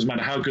lift. Doesn't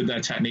matter how good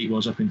their technique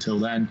was up until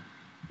then,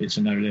 it's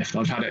a no lift.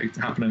 I've had it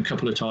happen a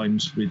couple of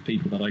times with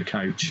people that I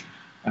coach,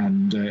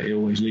 and it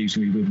always leaves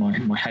me with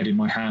my head in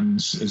my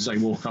hands as they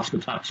walk off the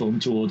platform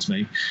towards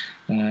me,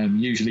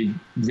 usually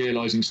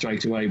realising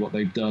straight away what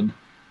they've done.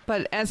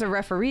 But as a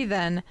referee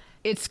then,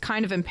 it's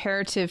kind of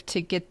imperative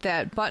to get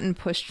that button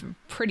pushed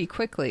pretty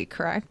quickly,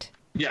 correct?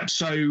 Yeah,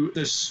 so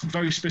there's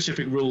very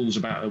specific rules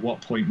about at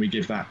what point we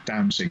give that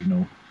down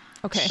signal.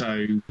 Okay.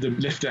 So the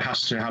lifter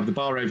has to have the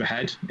bar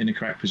overhead in the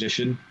correct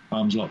position,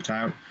 arms locked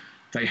out.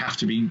 They have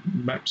to be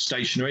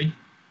stationary.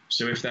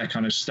 So if they're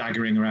kind of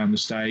staggering around the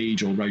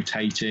stage or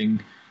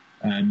rotating,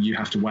 you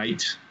have to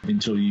wait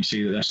until you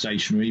see that they're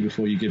stationary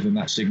before you give them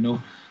that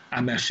signal.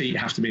 And their feet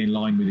have to be in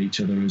line with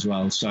each other as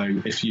well. So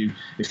if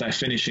they're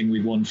finishing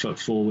with 1 foot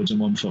forwards and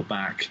 1 foot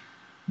back,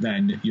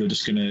 then you're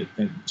just going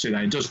to see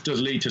that. It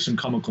does lead to some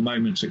comical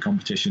moments at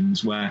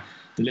competitions where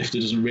the lifter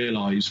doesn't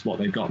realise what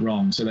they've got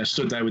wrong. So they're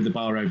stood there with the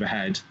bar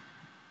overhead.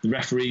 The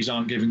referees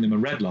aren't giving them a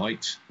red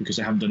light because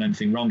they haven't done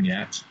anything wrong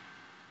yet,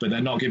 but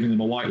they're not giving them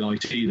a white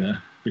light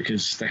either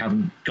because they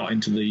haven't got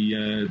into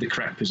the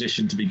correct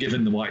position to be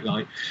given the white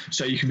light.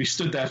 So you can be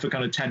stood there for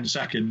kind of 10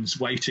 seconds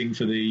waiting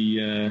for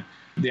the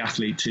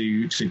athlete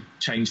to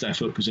change their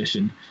foot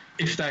position.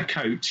 If their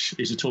coach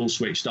is at all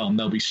switched on,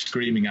 they'll be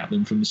screaming at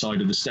them from the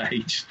side of the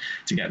stage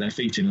to get their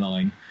feet in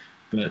line.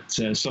 But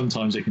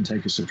sometimes it can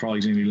take a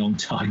surprisingly long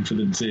time for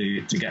them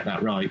to get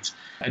that right.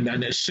 And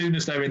then as soon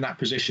as they're in that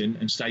position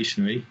and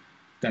stationary,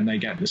 then they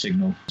get the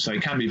signal. So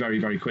it can be very,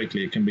 very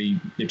quickly. It can be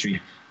literally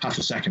half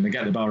a second. They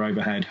get the bar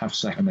overhead, half a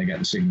second they get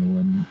the signal,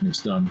 and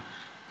it's done.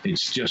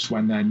 It's just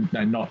when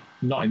they're not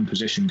in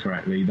position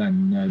correctly,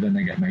 then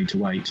they get made to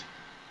wait.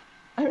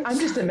 I'm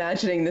just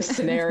imagining this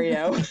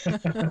scenario.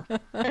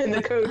 And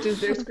the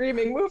coaches, they're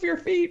screaming, move your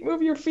feet,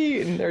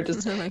 and they're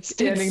just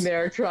standing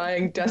there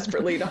trying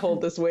desperately to hold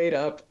this weight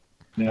up.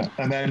 Yeah,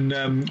 and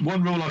then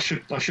one rule I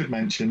should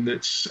mention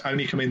that's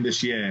only come in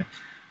this year,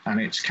 and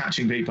it's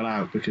catching people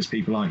out because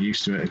people aren't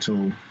used to it at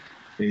all,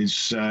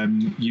 is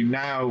you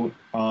now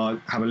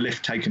have a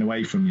lift taken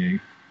away from you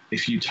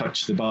if you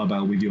touch the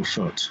barbell with your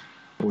foot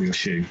or your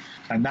shoe.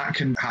 And that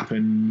can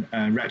happen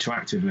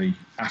retroactively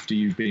after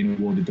you've been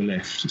awarded the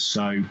lift.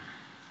 So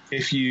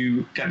if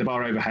you get the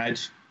bar overhead,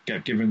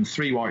 get given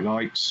 3 white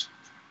lights,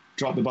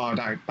 drop the bar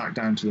back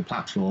down to the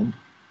platform,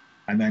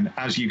 and then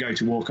as you go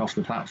to walk off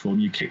the platform,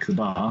 you kick the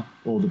bar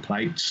or the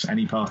plates,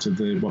 any part of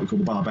what we call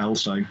the barbell.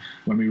 So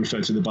when we refer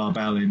to the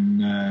barbell in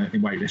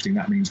weightlifting,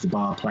 that means the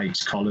bar,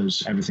 plates,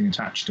 collars, everything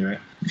attached to it.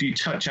 If you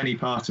touch any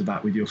part of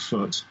that with your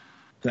foot,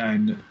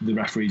 then the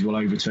referees will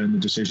overturn the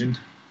decision,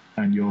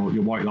 and your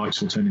white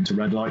lights will turn into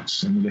red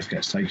lights, and the lift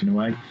gets taken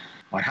away.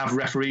 I have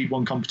refereed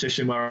one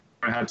competition where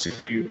I had to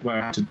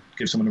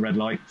give someone a red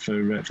light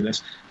for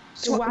this.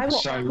 So why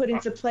won't that put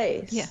into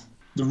place? Yeah.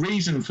 The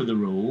reason for the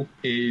rule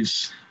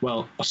is,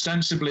 well,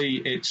 ostensibly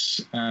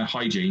it's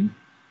hygiene,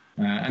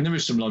 and there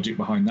is some logic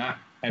behind that.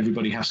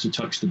 Everybody has to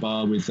touch the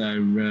bar with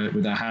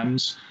their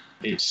hands.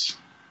 It's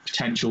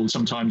potential.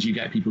 Sometimes you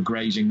get people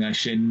grazing their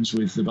shins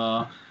with the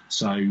bar.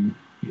 So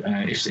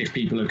if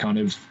people have kind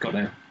of got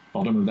their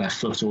bottom of their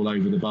foot all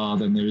over the bar,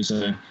 then there is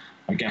a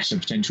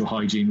potential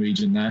hygiene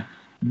region there.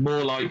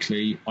 More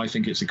likely, I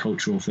think it's a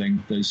cultural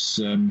thing. There's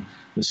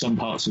some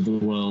parts of the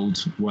world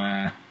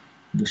where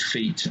the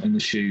feet and the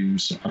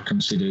shoes are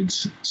considered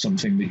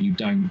something that you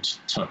don't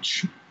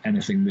touch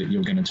anything that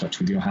you're going to touch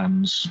with your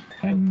hands,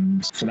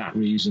 and for that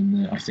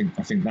reason, I think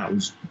that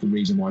was the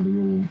reason why the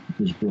rule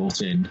was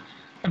brought in.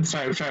 And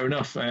fair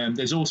enough.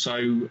 There's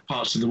also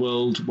parts of the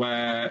world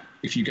where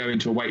if you go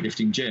into a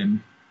weightlifting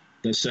gym,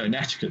 there's certain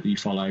etiquette that you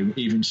follow.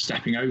 Even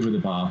stepping over the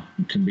bar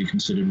can be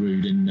considered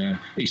rude. In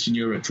Eastern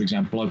Europe, for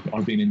example,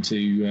 I've been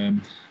into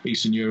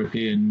Eastern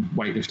European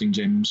weightlifting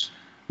gyms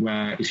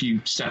where if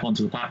you step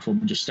onto the platform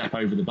and just step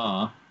over the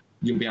bar,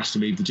 you'll be asked to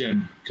leave the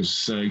gym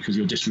because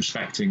you're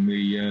disrespecting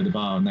the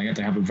bar. And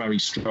they have a very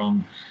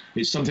strong.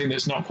 It's something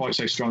that's not quite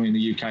so strong in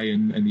the UK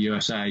and the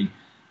USA,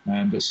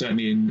 but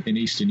certainly in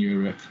Eastern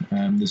Europe,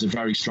 there's a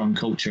very strong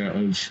culture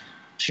of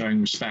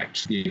showing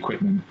respect for the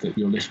equipment that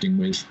you're lifting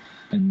with,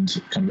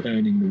 and kind of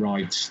earning the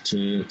right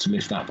to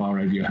lift that bar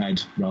over your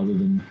head rather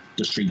than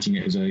just treating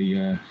it as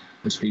a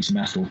piece of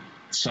metal.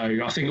 So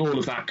I think all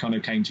of that kind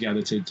of came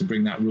together to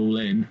bring that rule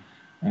in.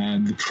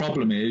 And the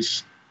problem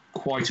is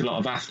quite a lot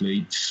of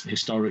athletes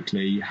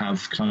historically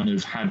have kind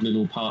of had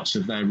little parts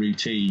of their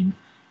routine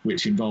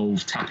which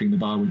involve tapping the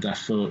bar with their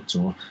foot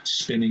or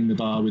spinning the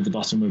bar with the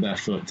bottom of their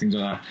foot, things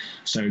like that.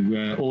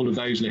 So all of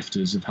those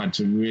lifters have had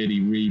to really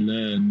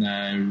relearn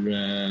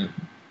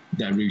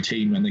their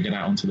routine when they get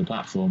out onto the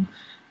platform.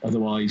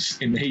 Otherwise,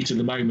 in the heat of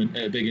the moment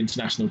at a big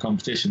international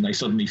competition, they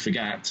suddenly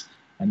forget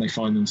and they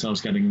find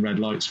themselves getting red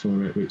lights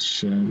for it,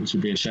 which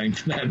would be a shame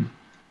for them.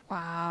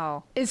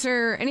 Wow. Is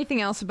there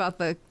anything else about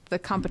the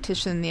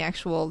competition, the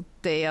actual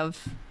day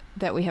of,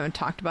 that we haven't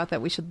talked about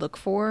that we should look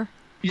for?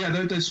 Yeah,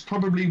 there's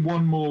probably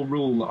one more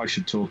rule that I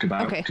should talk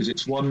about, because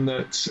it's one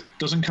that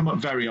doesn't come up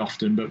very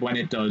often, but when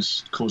it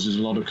does, causes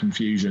a lot of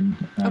confusion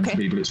for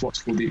people. It's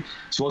what's called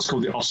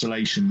the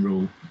oscillation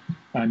rule.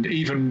 And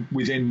even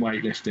within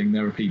weightlifting,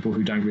 there are people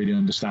who don't really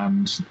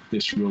understand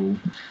this rule.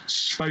 I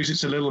suppose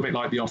it's a little bit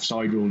like the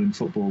offside rule in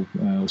football,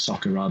 or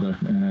soccer rather,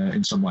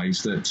 in some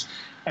ways, that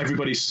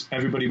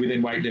everybody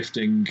within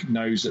weightlifting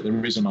knows that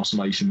there is an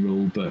oscillation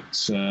rule,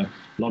 but a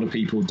lot of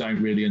people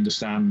don't really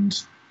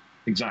understand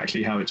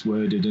exactly how it's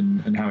worded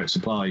and how it's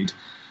applied.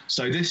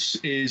 So this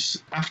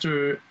is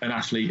after an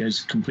athlete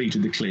has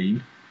completed the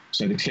clean.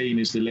 So the clean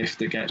is the lift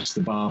that gets the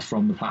bar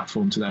from the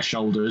platform to their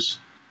shoulders,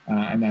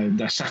 and then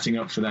they're setting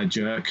up for their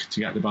jerk to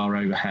get the bar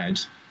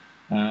overhead.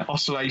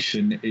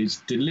 Oscillation is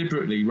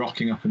deliberately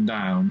rocking up and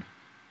down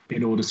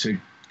in order to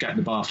get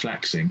the bar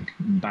flexing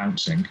and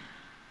bouncing.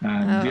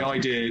 The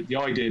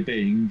idea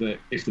being that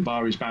if the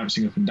bar is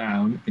bouncing up and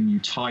down and you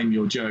time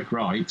your jerk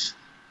right,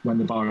 when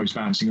the bar is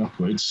bouncing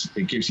upwards,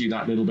 it gives you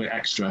that little bit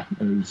extra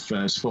of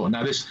support.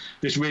 Now, this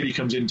really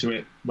comes into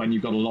it when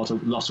you've got a lot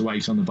of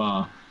weight on the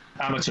bar.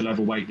 Amateur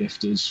level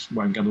weightlifters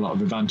won't get a lot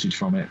of advantage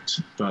from it,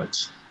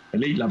 but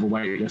elite level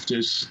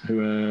weightlifters who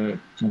are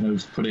kind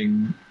of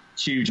putting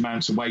huge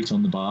amounts of weight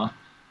on the bar,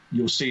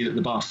 you'll see that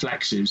the bar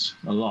flexes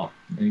a lot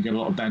and you get a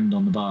lot of bend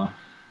on the bar.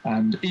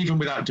 And even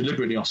without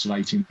deliberately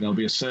oscillating, there'll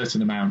be a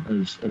certain amount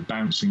of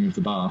bouncing of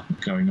the bar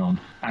going on.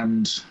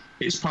 And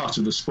it's part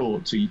of the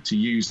sport to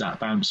use that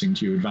bouncing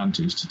to your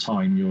advantage, to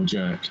time your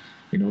jerk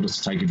in order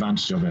to take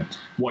advantage of it.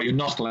 What you're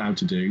not allowed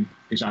to do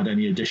is add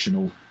any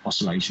additional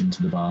oscillation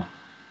to the bar.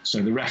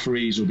 So the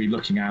referees will be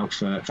looking out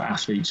for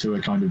athletes who are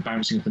kind of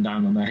bouncing up and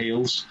down on their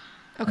heels.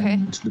 Okay.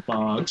 And the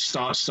bar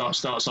starts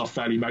off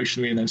fairly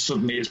emotionally, and then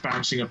suddenly it's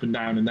bouncing up and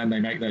down, and then they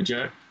make their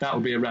jerk. That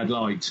will be a red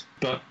light.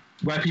 But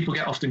where people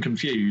get often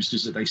confused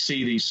is that they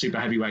see these super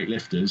heavyweight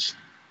lifters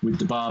with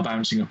the bar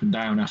bouncing up and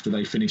down after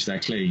they finish their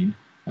clean,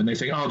 and they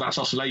think, oh, that's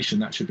oscillation,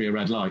 that should be a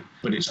red light.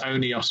 But it's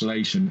only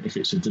oscillation if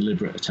it's a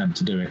deliberate attempt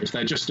to do it. If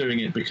they're just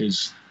doing it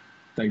because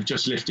they've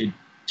just lifted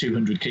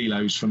 200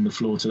 kilos from the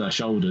floor to their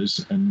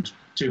shoulders, and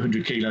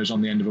 200 kilos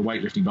on the end of a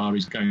weightlifting bar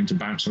is going to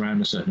bounce around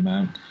a certain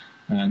amount,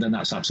 then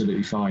that's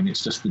absolutely fine.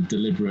 It's just the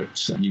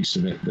deliberate use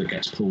of it that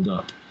gets pulled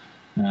up.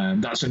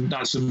 That's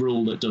a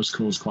rule that does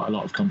cause quite a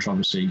lot of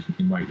controversy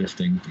in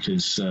weightlifting,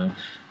 because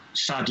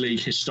sadly,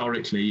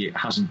 historically, it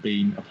hasn't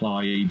been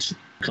applied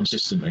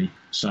consistently.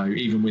 So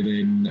even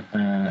within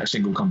a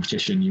single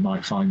competition, you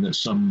might find that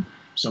some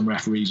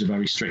referees are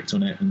very strict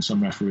on it, and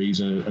some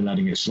referees are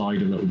letting it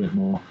slide a little bit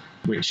more,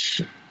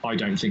 which I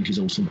don't think is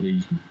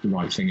ultimately the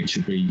right thing. It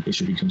should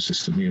be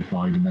consistently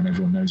applied, and then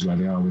everyone knows where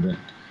they are with it.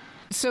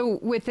 So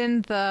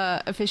within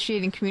the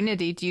officiating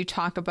community, do you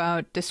talk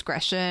about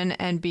discretion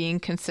and being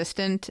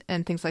consistent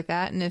and things like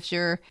that?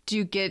 And do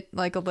you get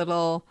like a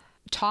little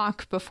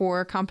talk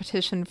before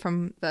competition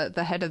from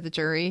the head of the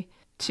jury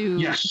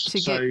to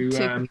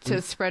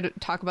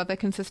talk about that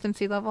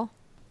consistency level?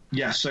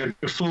 Yeah, so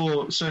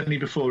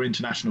before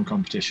international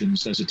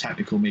competitions, there's a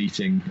technical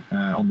meeting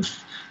on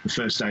the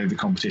first day of the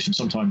competition,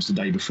 sometimes the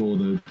day before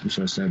the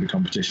first day of the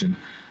competition,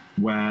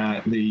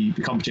 where the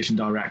competition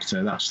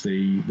director, that's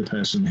the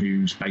person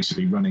who's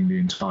basically running the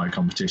entire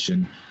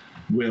competition,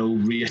 will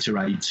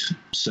reiterate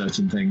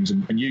certain things.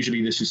 And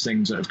usually this is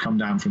things that have come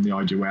down from the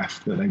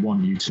IWF that they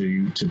want you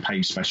to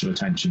pay special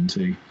attention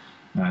to.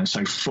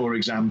 So, for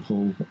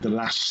example, the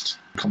last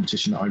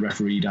competition that I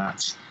refereed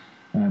at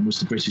was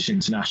the British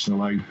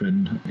International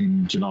Open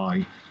in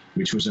July,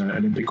 which was an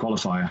Olympic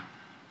qualifier.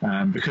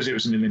 Because it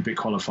was an Olympic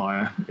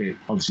qualifier, it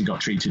obviously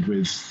got treated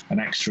with an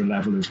extra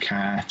level of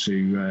care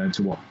to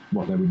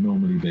what there would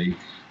normally be.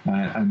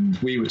 And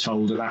we were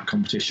told at that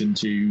competition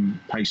to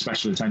pay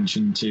special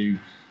attention to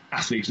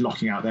athletes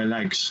locking out their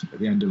legs at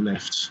the end of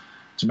lifts,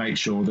 to make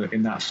sure that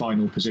in that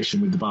final position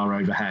with the bar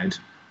overhead,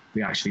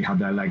 they actually had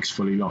their legs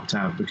fully locked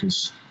out,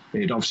 because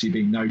it had obviously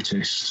been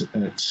noticed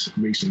at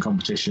recent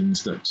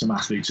competitions that some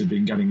athletes had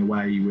been getting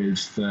away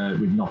with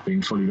not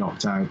being fully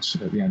locked out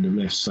at the end of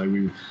lifts. So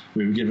we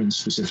were given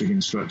specific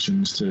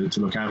instructions to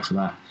look out for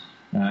that.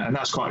 And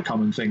that's quite a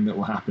common thing that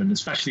will happen,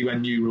 especially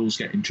when new rules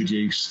get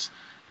introduced.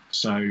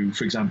 So,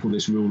 for example,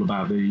 this rule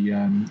about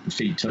the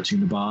feet touching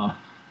the bar,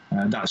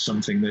 that's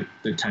something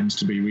that tends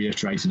to be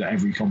reiterated at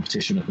every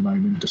competition at the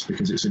moment, just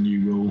because it's a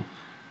new rule.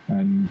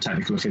 And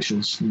technical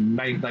officials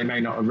may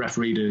not have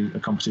refereed a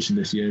competition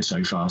this year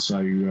so far, so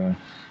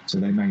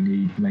they may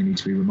need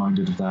to be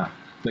reminded of that.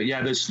 But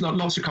yeah, there's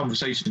lots of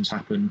conversations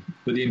happen.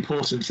 But the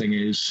important thing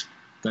is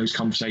those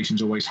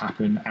conversations always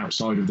happen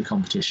outside of the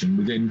competition.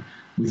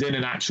 Within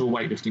an actual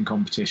weightlifting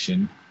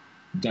competition,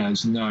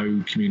 there's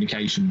no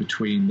communication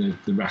between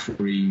the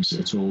referees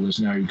at all. There's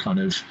no kind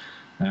of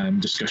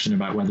discussion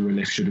about whether a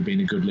lift should have been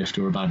a good lift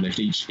or a bad lift.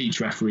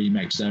 Each referee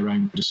makes their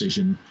own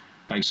decision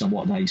based on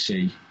what they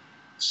see.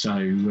 So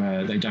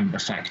they don't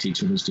affect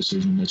each other's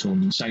decision at all.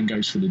 And the same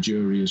goes for the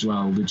jury as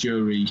well. The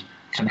jury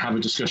can have a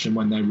discussion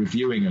when they're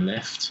reviewing a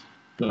lift,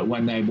 but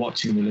when they're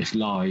watching the lift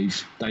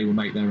live, they will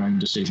make their own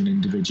decision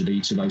individually.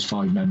 Each of those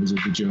 5 members of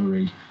the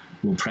jury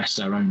will press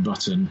their own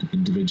button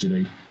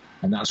individually.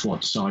 And that's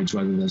what decides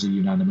whether there's a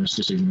unanimous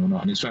decision or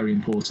not. And it's very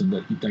important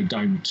that they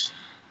don't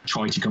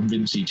try to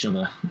convince each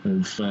other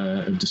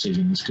of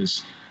decisions,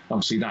 because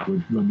obviously that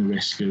would run the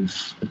risk of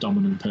a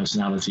dominant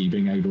personality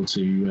being able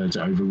to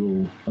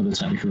overrule other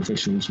technical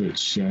officials,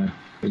 which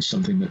is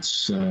something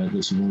that's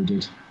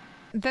avoided.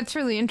 That's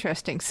really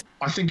interesting.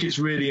 I think it's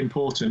really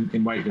important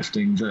in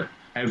weightlifting that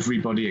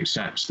everybody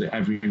accepts that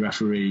every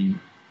referee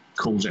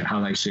calls it how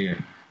they see it.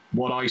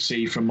 What I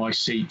see from my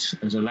seat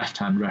as a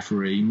left-hand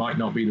referee might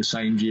not be the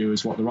same view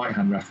as what the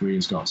right-hand referee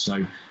has got.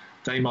 So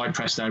they might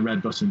press their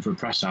red button for a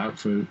press out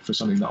for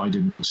something that I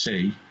didn't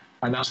see.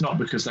 And that's not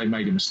because they've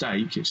made a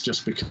mistake. It's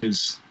just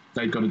because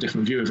they've got a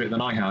different view of it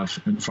than I have.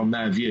 And from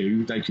their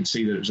view, they could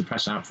see that it was a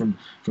press out from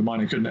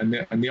mine. I couldn't.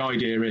 And the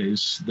idea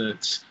is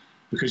that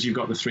because you've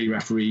got the 3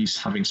 referees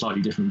having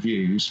slightly different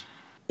views,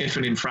 if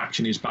an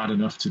infraction is bad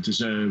enough to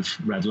deserve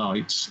red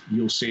lights,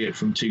 you'll see it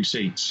from 2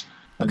 seats.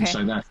 And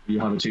so therefore you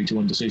have a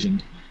 2-1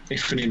 decision.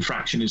 If an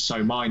infraction is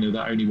so minor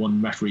that only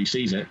one referee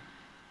sees it,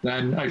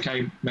 then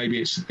okay,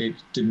 maybe it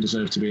didn't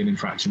deserve to be an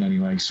infraction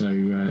anyway, so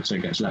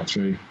it gets let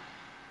through.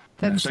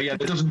 So yeah,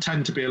 there doesn't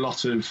tend to be a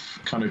lot of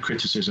kind of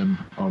criticism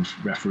of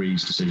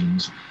referees'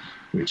 decisions,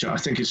 which I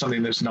think is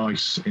something that's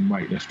nice in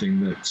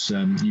weightlifting,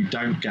 that you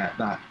don't get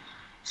that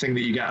thing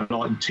that you get a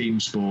lot in team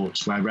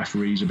sports where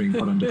referees are being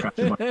put under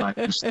pressure by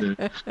players to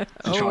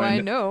try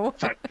and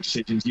affect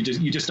decisions.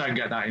 You just don't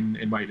get that in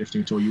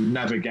weightlifting at all. You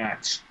never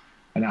get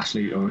an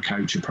athlete or a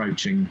coach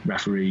approaching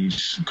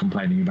referees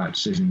complaining about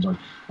decisions.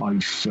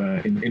 I've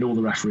in all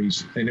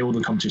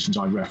the competitions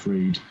I've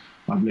refereed,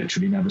 I've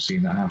literally never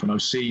seen that happen.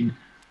 I've seen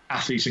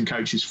athletes and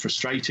coaches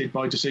frustrated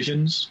by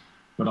decisions,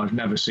 but I've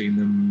never seen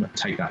them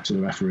take that to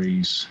the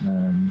referees.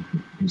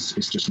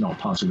 It's just not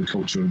part of the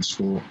culture of the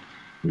sport,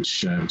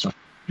 which I think is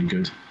really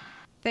good.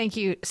 Thank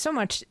you so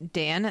much,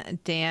 Dan.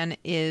 Dan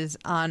is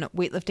on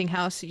Weightlifting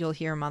House. You'll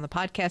hear him on the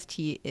podcast.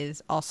 He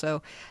is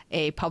also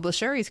a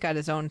publisher. He's got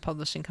his own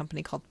publishing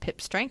company called Pip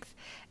Strength,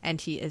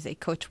 and he is a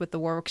coach with the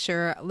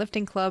Warwickshire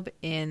Lifting Club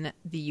in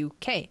the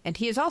UK. And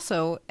he is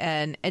also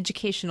an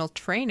educational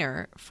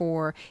trainer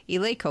for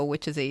Eleiko,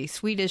 which is a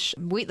Swedish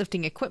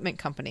weightlifting equipment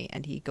company.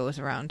 And he goes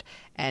around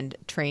and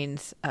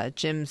trains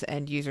gyms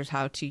and users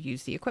how to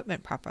use the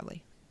equipment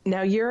properly.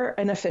 Now, you're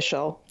an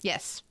official.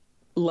 Yes.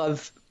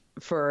 Love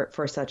for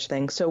such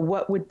things. So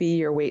what would be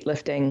your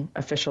weightlifting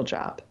official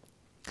job?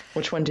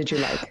 Which one did you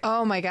like?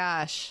 Oh my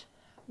gosh.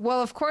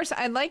 Well, of course,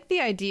 I like the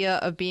idea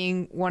of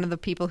being one of the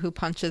people who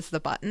punches the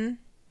button.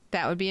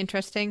 That would be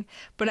interesting.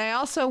 But I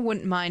also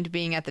wouldn't mind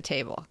being at the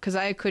table, because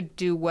I could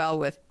do well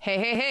with,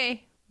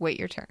 hey, wait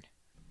your turn.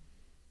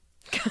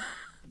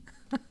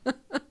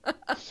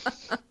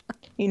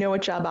 You know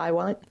what job I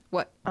want?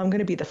 What? I'm going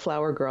to be the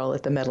flower girl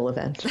at the medal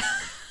event.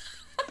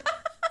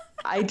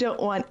 I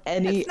don't want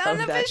any of that. It's not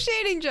an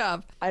officiating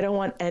job. I don't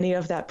want any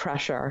of that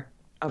pressure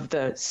of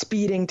the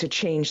speeding to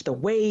change the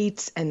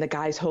weights and the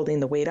guys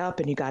holding the weight up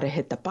and you got to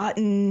hit the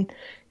button.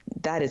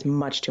 That is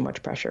much too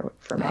much pressure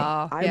for me.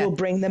 I will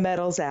bring the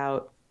medals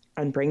out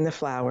and bring the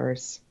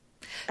flowers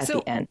at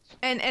the end.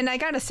 And I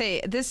got to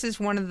say, this is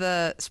one of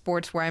the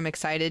sports where I'm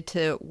excited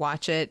to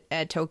watch it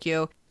at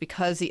Tokyo,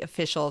 because the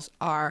officials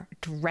are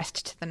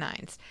dressed to the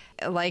nines.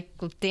 Like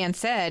Dan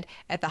said,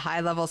 at the high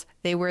levels,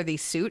 they wear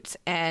these suits.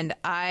 And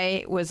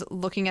I was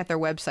looking at their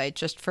website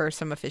just for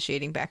some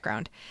officiating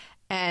background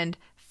and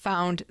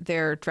found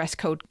their dress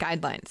code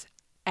guidelines.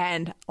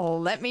 And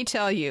let me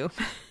tell you,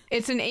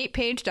 it's an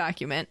 8-page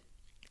document.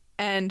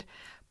 And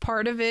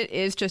part of it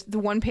is just, the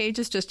one page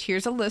is just,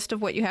 here's a list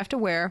of what you have to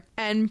wear.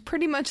 And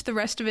pretty much the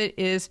rest of it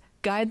is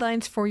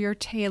guidelines for your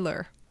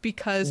tailor.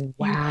 Because you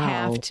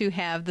have to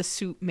have the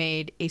suit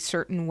made a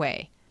certain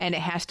way. And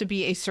it has to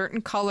be a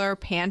certain color,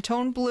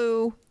 Pantone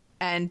blue,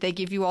 and they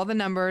give you all the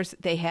numbers.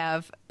 They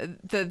have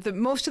the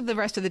most of the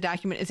rest of the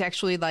document is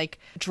actually like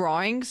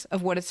drawings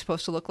of what it's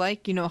supposed to look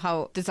like. You know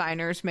how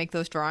designers make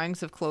those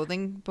drawings of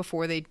clothing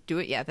before they do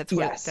it? Yeah, that's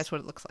what that's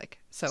what it looks like.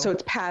 So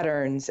it's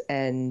patterns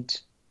and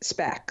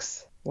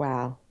specs.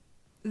 Wow.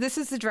 This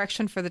is the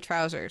direction for the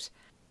trousers.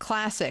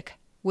 Classic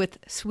with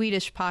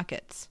Swedish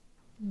pockets.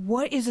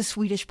 What is a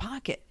Swedish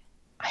pocket?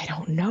 I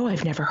don't know.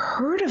 I've never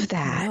heard of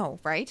that.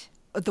 No, right?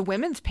 The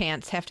women's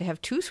pants have to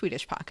have 2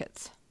 Swedish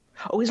pockets.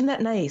 Oh, isn't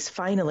that nice?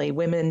 Finally,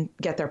 women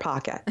get their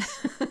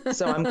pockets.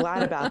 So I'm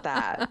glad about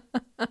that.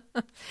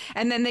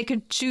 And then they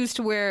could choose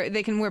to wear,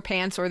 they can wear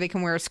pants or they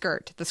can wear a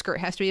skirt. The skirt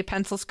has to be a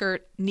pencil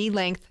skirt, knee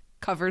length,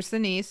 covers the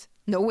knees.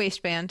 No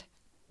waistband.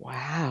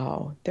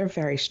 Wow, they're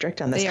very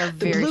strict on this. They are The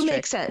very blue strict.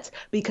 makes sense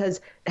because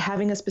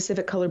having a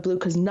specific color blue,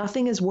 because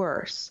nothing is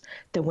worse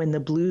than when the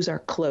blues are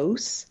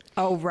close.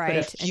 Oh, right.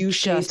 But a few And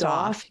shades just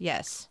off.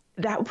 Yes.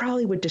 That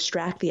probably would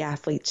distract the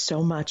athlete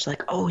so much.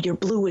 Like, oh, your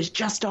blue is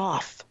just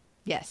off.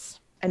 Yes.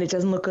 And it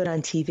doesn't look good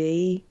on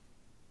TV.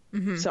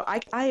 Mm-hmm. So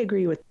I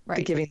agree with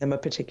Right. giving them a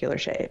particular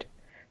shade.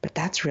 But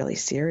that's really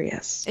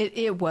serious.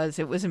 It was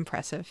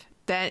impressive.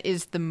 That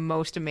is the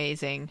most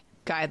amazing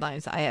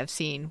guidelines I have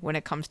seen when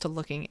it comes to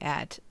looking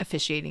at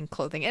officiating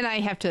clothing. And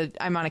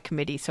I'm on a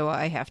committee, so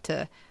I have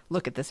to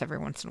look at this every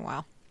once in a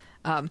while.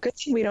 Good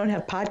thing we don't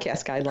have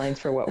podcast guidelines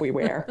for what we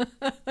wear.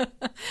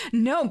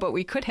 No, but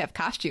we could have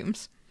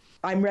costumes.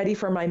 I'm ready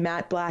for my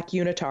matte black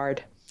unitard.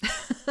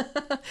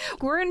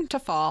 We're into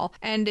fall,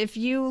 and if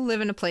you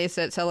live in a place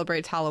that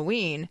celebrates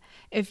Halloween,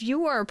 if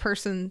you are a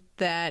person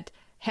that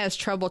has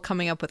trouble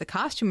coming up with a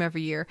costume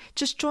every year,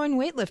 just join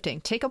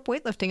weightlifting. Take up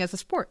weightlifting as a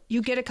sport.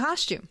 You get a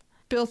costume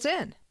built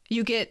in.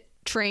 You get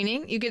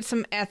training, you get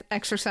some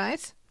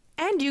exercise,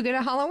 and you get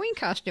a Halloween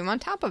costume on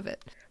top of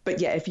it. But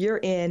yeah, if you're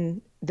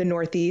in the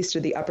Northeast or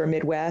the upper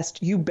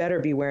Midwest, you better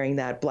be wearing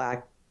that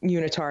black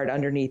unitard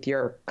underneath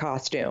your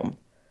costume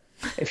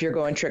if you're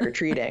going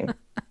trick-or-treating.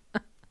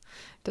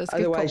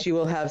 Otherwise, you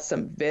will have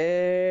some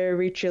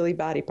very chilly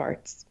body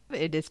parts.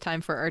 It is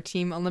time for our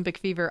Team Olympic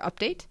Fever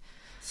update.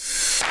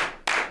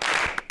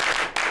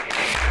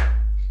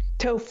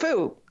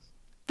 Tofu.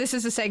 This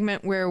is a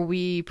segment where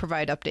we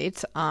provide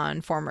updates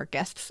on former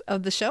guests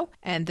of the show.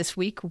 And this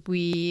week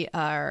we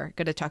are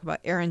going to talk about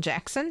Erin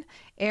Jackson.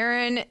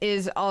 Erin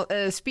is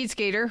a speed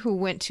skater who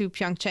went to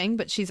Pyeongchang,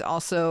 but she's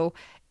also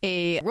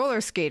a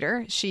roller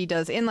skater. She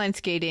does inline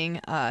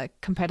skating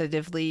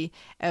competitively,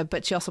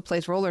 but she also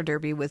plays roller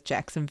derby with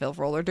Jacksonville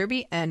Roller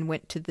Derby and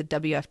went to the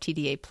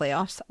WFTDA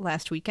playoffs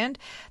last weekend.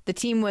 The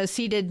team was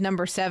seeded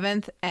number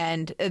 7th,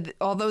 and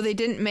although they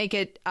didn't make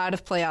it out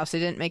of playoffs, they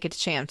didn't make it to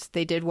champs,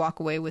 they did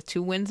walk away with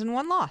 2 wins and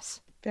 1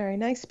 loss. Very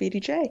nice, Speedy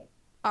J.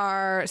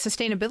 Our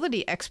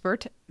sustainability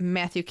expert,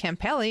 Matthew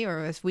Campelli,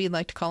 or as we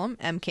like to call him,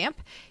 M.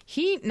 Camp,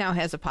 he now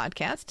has a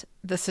podcast.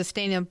 The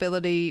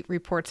Sustainability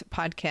Reports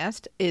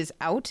podcast is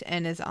out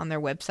and is on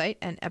their website,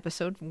 and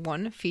episode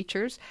 1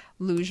 features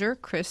loser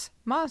Chris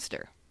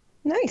Mosder.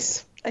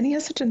 Nice. And he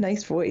has such a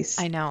nice voice.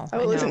 I know.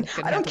 Oh, listen,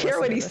 I don't care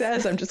what he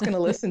says. I'm just going to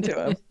listen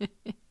to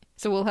him.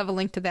 So we'll have a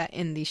link to that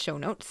in the show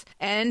notes.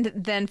 And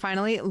then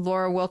finally,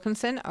 Laura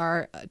Wilkinson,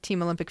 our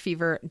Team Olympic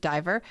Fever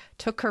diver,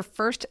 took her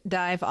first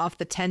dive off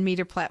the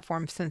 10-meter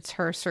platform since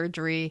her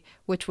surgery,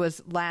 which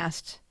was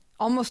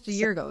almost a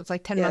year ago. It's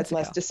like 10 months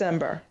ago. Last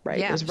December, right?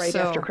 Yeah, it was right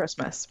after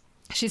Christmas.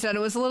 She said it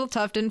was a little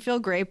tough, didn't feel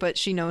great, but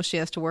she knows she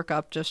has to work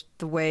up just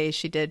the way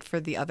she did for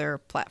the other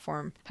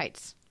platform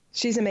heights.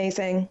 She's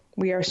amazing.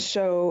 We are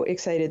so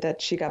excited that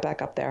she got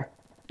back up there.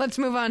 Let's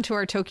move on to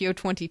our Tokyo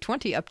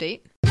 2020 update.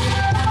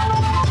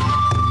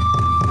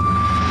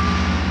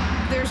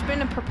 There's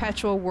been a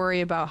perpetual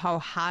worry about how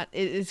hot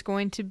it is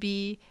going to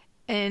be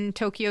in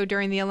Tokyo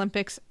during the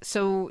Olympics.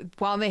 So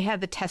while they had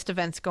the test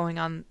events going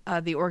on,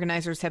 the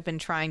organizers have been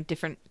trying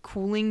different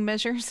cooling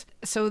measures.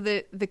 So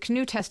the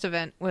canoe test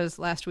event was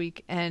last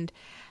week, and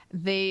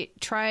they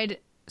tried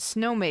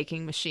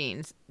snowmaking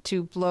machines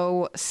to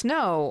blow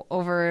snow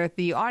over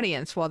the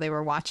audience while they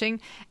were watching.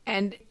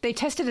 And they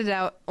tested it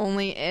out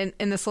only in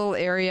this little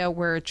area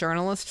where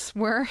journalists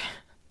were.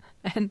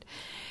 And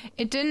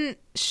it didn't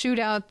shoot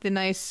out the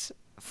nice,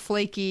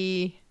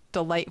 flaky,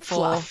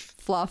 delightful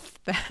fluff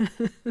that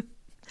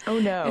oh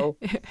no.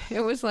 It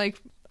was like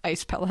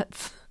ice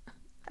pellets.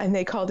 And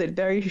they called it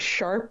very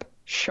sharp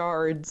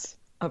shards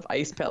of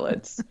ice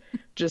pellets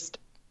just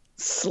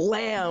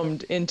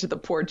slammed into the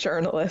poor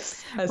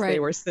journalists as they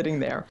were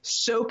sitting there,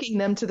 soaking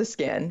them to the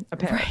skin,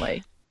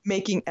 apparently,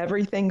 making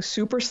everything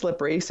super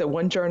slippery. So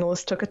one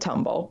journalist took a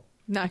tumble.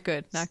 Not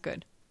good.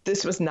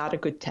 This was not a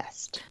good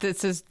test.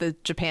 This is the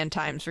Japan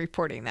Times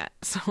reporting that.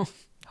 So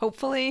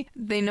hopefully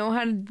they know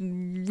how to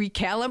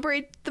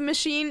recalibrate the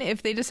machine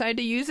if they decide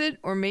to use it,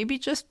 or maybe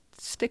just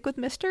stick with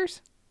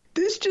misters.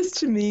 This just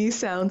to me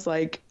sounds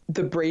like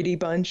the Brady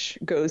Bunch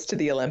goes to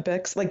the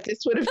Olympics. Like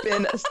this would have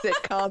been a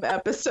sitcom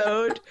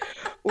episode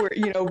where,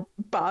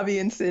 Bobby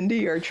and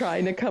Cindy are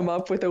trying to come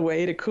up with a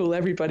way to cool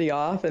everybody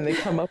off, and they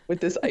come up with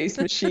this ice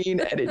machine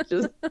and it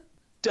just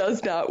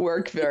does not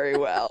work very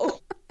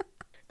well.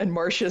 And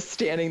Marcia's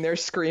standing there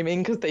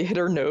screaming because they hit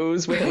her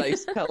nose with an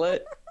ice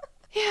pellet.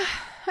 Yeah,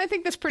 I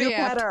think that's pretty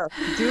apt.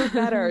 Do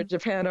better,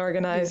 Japan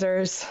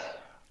organizers.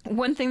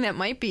 One thing that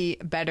might be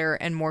better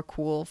and more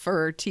cool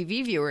for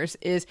TV viewers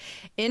is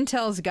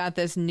Intel's got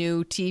this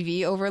new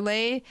TV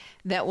overlay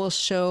that will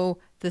show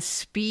the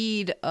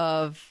speed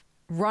of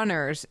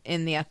runners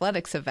in the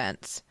athletics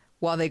events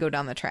while they go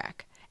down the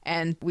track.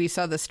 And we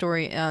saw the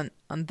story on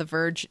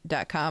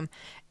TheVerge.com,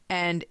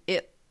 and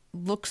it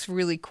looks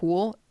really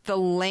cool. The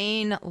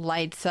lane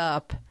lights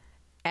up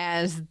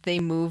as they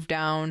move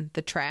down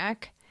the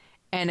track,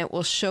 and it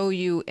will show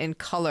you in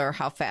color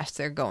how fast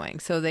they're going.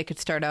 So they could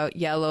start out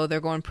yellow, they're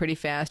going pretty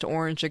fast,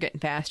 orange, they're getting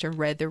faster,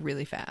 red, they're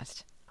really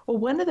fast. Well,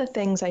 one of the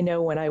things I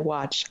know when I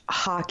watch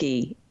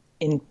hockey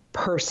in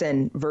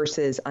person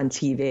versus on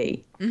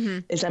TV,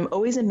 is I'm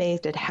always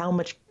amazed at how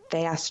much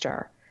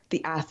faster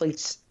the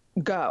athletes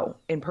go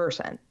in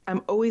person.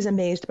 I'm always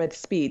amazed by the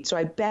speed. So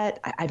I bet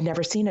I've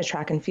never seen a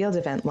track and field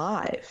event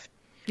live.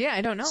 Yeah,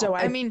 I don't know. So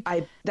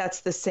I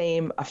that's the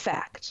same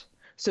effect.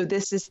 So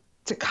this is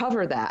to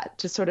cover that,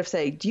 to sort of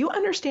say, do you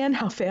understand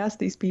how fast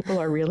these people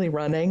are really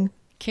running?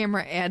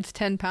 Camera adds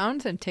 10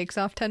 pounds and takes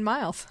off 10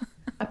 miles.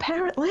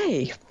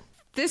 Apparently.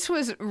 This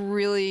was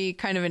really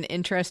kind of an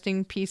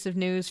interesting piece of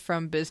news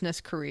from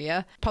Business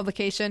Korea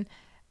publication.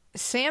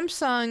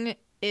 Samsung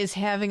is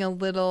having a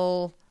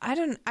little, I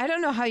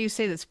don't know how you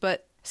say this,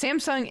 but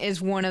Samsung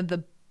is one of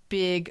the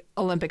big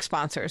Olympic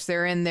sponsors.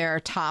 They're in their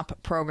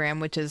top program,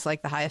 which is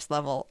like the highest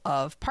level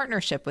of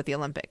partnership with the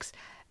Olympics.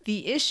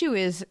 The issue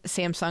is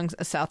Samsung's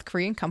a South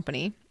Korean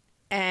company,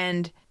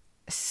 and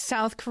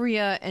South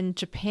Korea and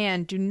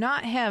Japan do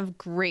not have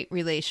great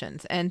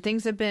relations, and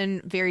things have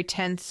been very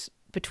tense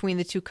between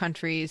the two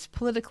countries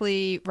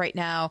politically right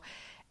now.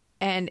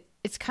 And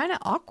it's kind of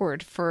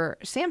awkward for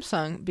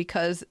Samsung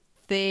because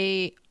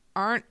they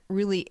aren't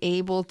really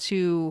able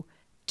to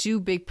do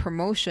big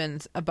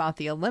promotions about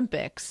the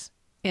Olympics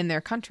in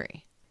their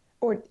country.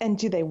 And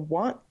do they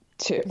want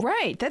to?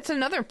 Right. That's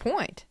another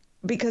point.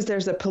 Because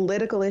there's a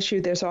political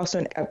issue. There's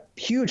also a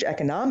huge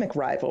economic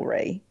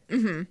rivalry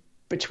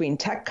between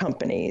tech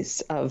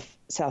companies of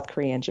South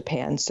Korea and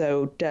Japan.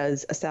 So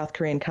does a South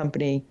Korean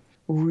company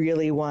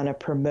really want to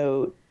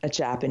promote a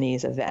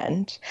Japanese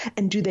event?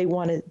 And do they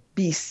want to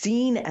be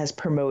seen as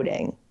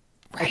promoting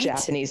a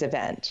Japanese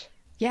event?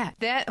 Yeah,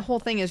 that whole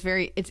thing is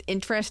it's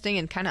interesting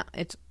and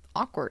it's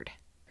awkward.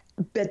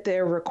 But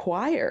they're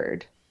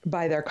required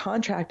by their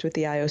contract with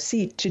the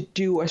IOC to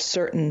do a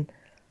certain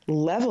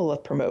level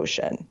of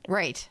promotion.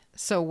 Right.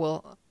 So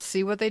we'll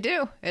see what they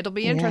do. It'll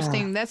be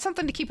interesting. Yeah. That's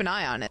something to keep an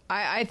eye on.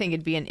 I think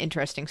it'd be an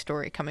interesting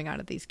story coming out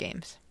of these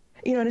games.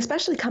 You know, and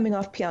especially coming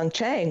off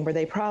Pyeongchang, where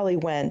they probably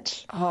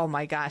went... Oh,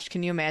 my gosh.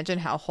 Can you imagine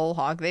how whole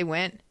hog they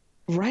went?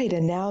 Right.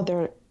 And now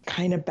they're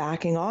kind of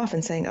backing off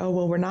and saying, oh,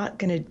 well, we're not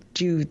going to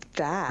do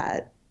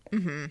that.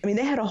 I mean,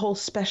 they had a whole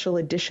special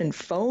edition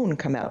phone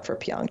come out for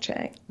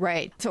Pyeongchang.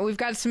 Right. So we've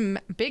got some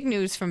big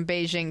news from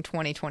Beijing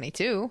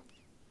 2022.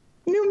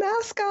 New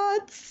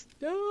mascots.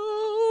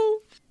 No.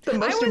 The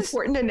most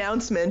important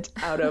announcement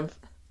out of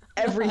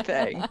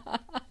everything.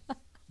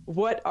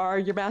 What are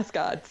your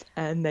mascots?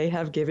 And they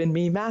have given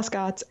me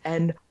mascots.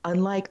 And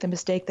unlike the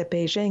mistake that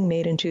Beijing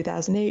made in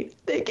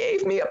 2008, they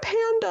gave me a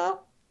panda.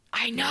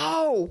 I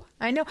know.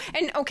 And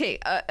okay,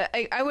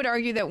 I would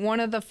argue that one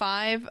of the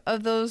 5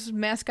 of those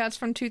mascots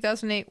from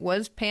 2008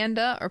 was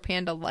panda or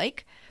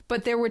panda-like,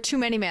 but there were too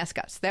many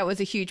mascots. That was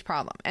a huge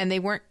problem. And they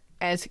weren't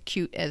as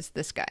cute as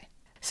this guy.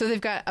 So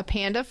they've got a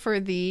panda for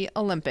the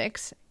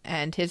Olympics,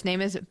 and his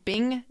name is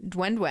Bing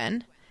Duen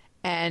Duen,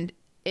 and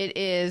it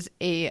is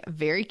a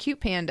very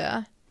cute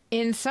panda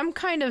in some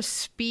kind of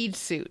speed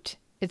suit.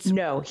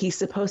 No, he's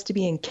supposed to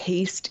be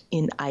encased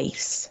in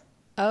ice.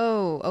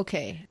 Oh,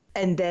 okay.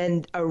 And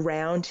then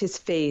around his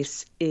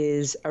face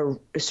is a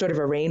sort of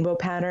a rainbow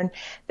pattern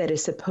that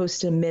is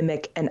supposed to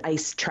mimic an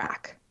ice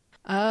track.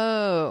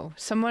 Oh,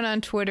 someone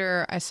on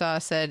Twitter I saw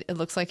said it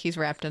looks like he's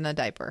wrapped in a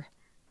diaper.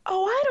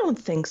 Oh, I don't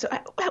think so. When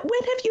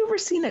have you ever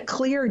seen a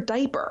clear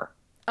diaper?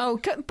 Oh,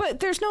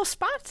 but there's no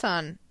spots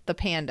on the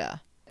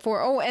panda.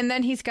 And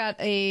then he's got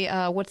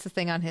a, what's the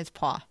thing on his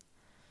paw?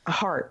 A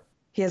heart.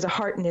 He has a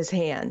heart in his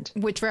hand.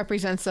 Which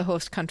represents the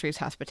host country's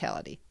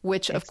hospitality,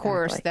 which, of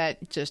course,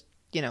 that just,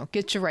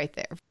 gets you right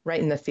there. Right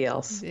in the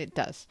feels. It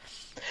does.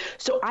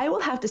 So I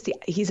will have to see.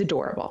 He's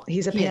adorable.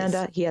 He's a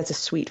panda. He has a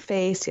sweet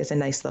face. He has a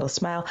nice little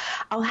smile.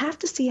 I'll have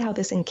to see how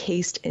this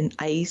encased in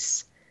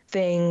ice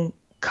thing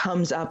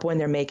comes up when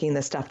they're making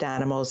the stuffed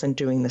animals and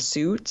doing the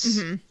suits.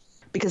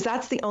 Because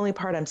that's the only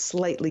part I'm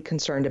slightly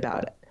concerned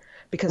about it.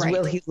 Because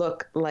will he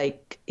look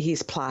like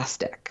he's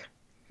plastic?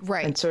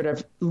 Right. And sort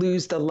of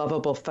lose the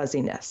lovable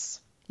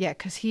fuzziness. Yeah,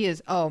 because he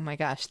is, oh my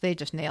gosh, they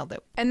just nailed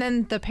it. And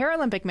then the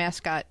Paralympic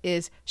mascot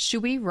is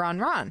Shui Ran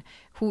Ran,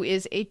 who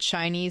is a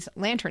Chinese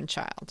lantern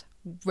child,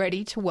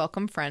 ready to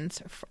welcome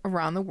friends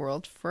around the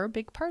world for a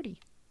big party.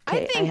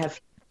 Okay, I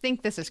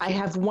think this is cute. I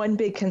have one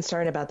big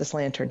concern about this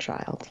lantern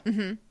child.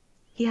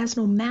 He has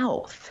no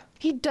mouth.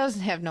 He does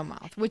have no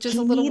mouth, which is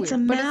a little weird. He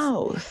needs a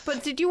mouth.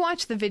 But did you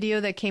watch the video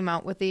that came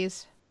out with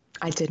these?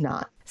 I did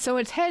not. So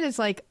its head is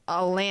like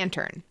a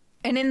lantern.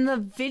 And in the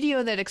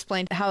video that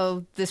explained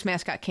how this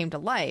mascot came to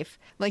life,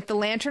 like the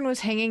lantern was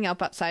hanging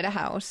up outside a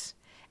house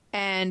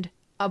and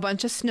a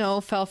bunch of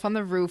snow fell from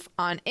the roof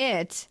on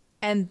it.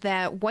 And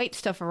that white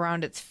stuff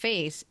around its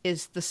face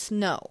is the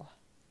snow.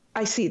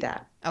 I see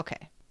that.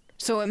 Okay.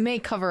 So it may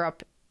cover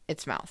up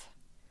its mouth.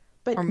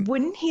 But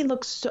wouldn't he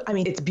look so... I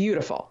mean, it's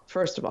beautiful,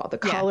 first of all. The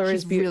color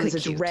is beautiful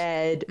because it's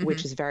red,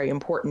 which is very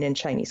important in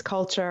Chinese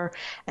culture.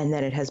 And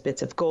then it has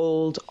bits of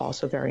gold,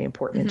 also very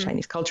important in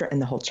Chinese culture.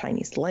 And the whole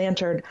Chinese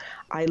lantern.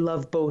 I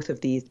love both of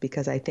these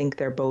because I think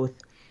they're both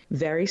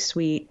very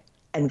sweet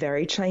and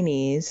very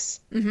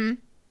Chinese.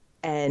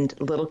 And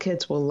little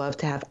kids will love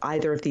to have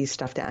either of these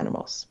stuffed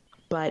animals.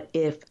 But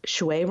if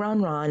Shui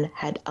Ran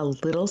had a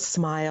little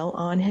smile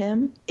on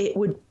him, it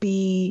would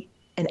be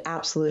an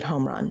absolute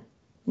home run.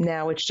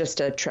 Now it's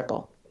just a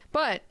triple.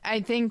 But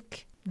I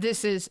think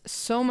this is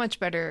so much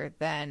better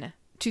than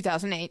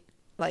 2008,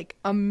 like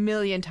a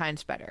million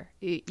times better.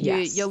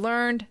 Yes. You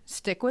learned,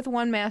 stick with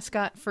one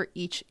mascot for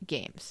each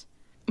games.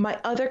 My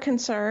other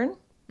concern,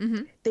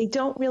 they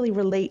don't really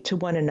relate to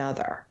one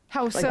another.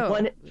 How Like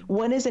so?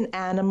 one is an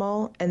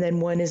animal and then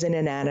one is an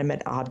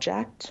inanimate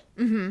object.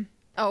 Mm-hmm.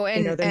 Oh,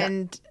 and You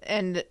know,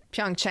 and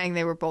Pyeongchang,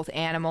 they were both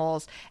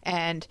animals,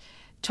 and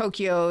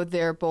Tokyo,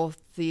 they're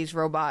both these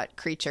robot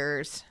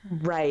creatures.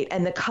 Right.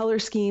 And the color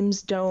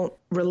schemes don't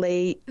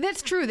relate.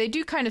 That's true. They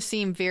do kind of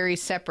seem very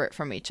separate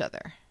from each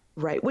other.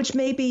 Right. Which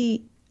may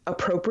be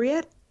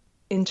appropriate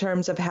in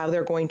terms of how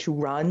they're going to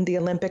run the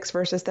Olympics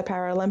versus the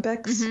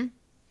Paralympics.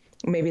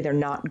 Maybe they're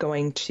not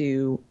going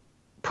to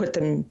put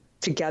them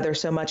together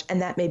so much.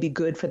 And that may be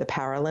good for the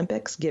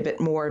Paralympics. Give it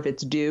more of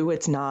its due.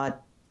 It's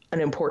not an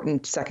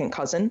important second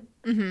cousin.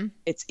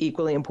 It's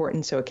equally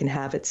important, so it can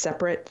have its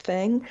separate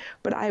thing.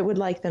 But I would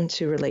like them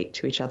to relate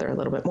to each other a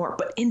little bit more.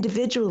 But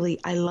individually,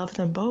 I love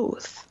them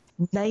both.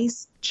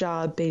 Nice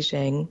job,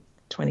 Beijing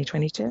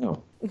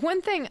 2022.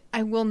 One thing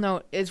I will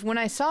note is when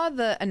I saw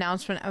the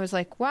announcement, I was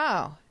like,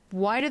 wow,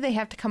 why do they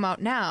have to come out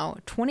now?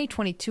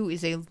 2022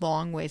 is a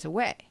long ways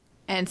away.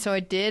 And so I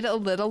did a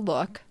little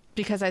look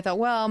because I thought,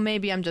 well,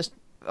 maybe I'm just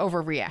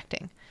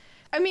overreacting.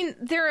 I mean,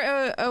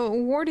 they're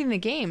awarding the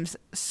games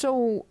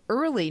so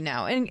early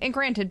now. And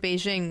granted,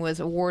 Beijing was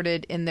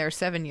awarded in their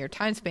 7-year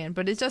time span,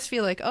 but it does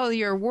feel like, oh,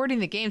 you're awarding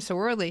the games so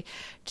early.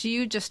 Do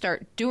you just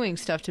start doing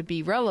stuff to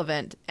be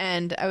relevant?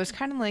 And I was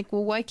kind of like,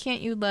 well, why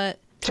can't you let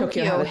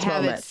Tokyo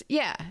have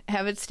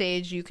its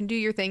stage? You can do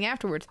your thing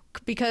afterwards.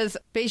 Because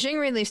Beijing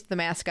released the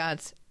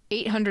mascots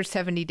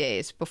 870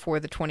 days before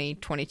the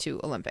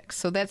 2022 Olympics.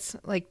 So that's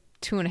like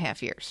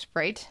 2.5 years,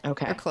 right?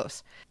 Okay. Or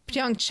close.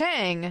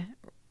 Pyeongchang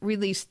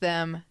released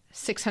them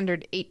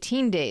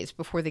 618 days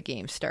before the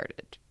game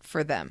started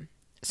for them.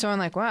 So I'm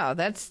like, wow,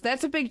 that's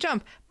a big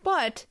jump.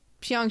 But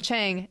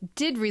Pyeongchang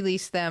did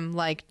release them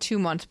like 2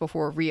 months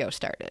before Rio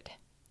started.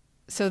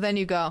 So then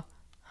you go,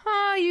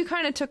 you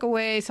kind of took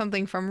away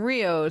something from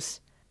Rio's.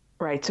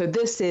 Right. So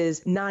this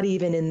is not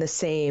even in the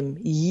same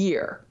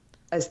year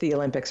as the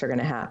Olympics are going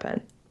to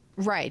happen.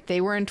 Right.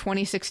 They were in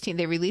 2016.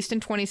 They released in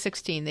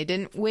 2016. They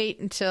didn't wait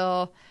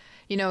until,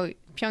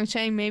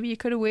 Pyeongchang, maybe you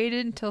could have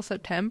waited until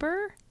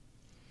September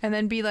and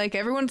then be like,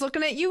 everyone's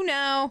looking at you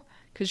now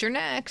because you're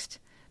next.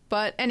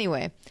 But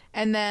anyway,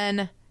 and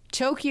then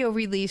Tokyo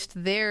released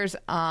theirs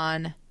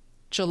on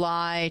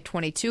July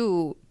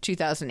 22,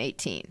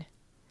 2018.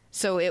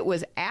 So it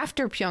was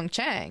after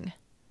Pyeongchang,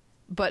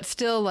 but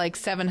still like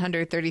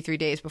 733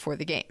 days before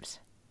the games.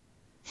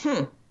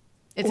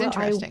 It's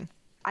interesting.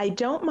 I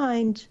don't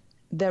mind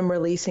them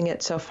releasing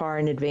it so far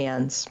in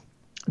advance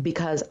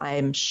because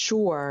I'm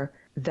sure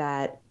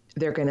that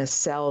they're going to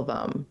sell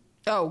them.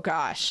 Oh,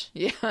 gosh.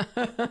 Yeah.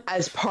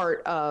 as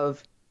part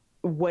of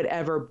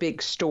whatever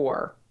big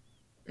store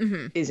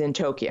is in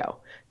Tokyo.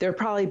 There'll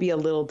probably be a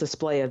little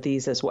display of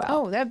these as well.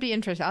 Oh, that'd be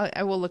interesting.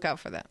 I will look out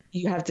for that.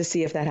 You have to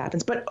see if that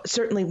happens. But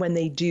certainly when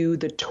they do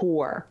the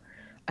tour,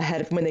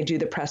 when they do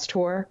the press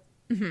tour,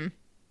 and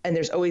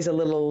there's always a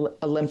little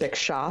Olympic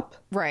shop.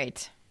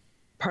 Right.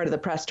 Part of the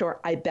press tour,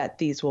 I bet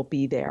these will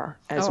be there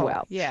as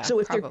well. Yeah, so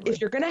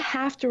if you're going to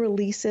have to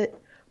release it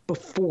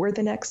before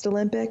the next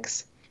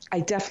Olympics, I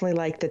definitely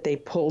like that they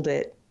pulled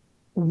it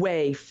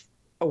way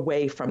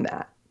away from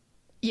that.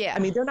 Yeah. I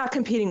mean, they're not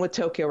competing with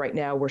Tokyo right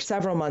now. We're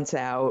several months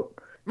out.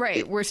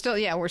 Right. We're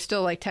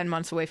still like 10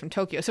 months away from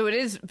Tokyo. So it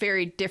is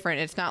very different.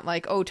 It's not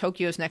like, oh,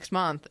 Tokyo's next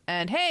month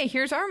and hey,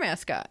 here's our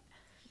mascot.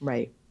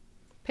 Right.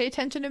 Pay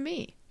attention to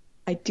me.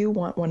 I do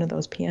want one of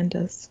those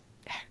pandas.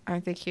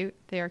 Aren't they cute?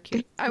 They are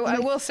cute. I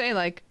will say,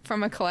 like,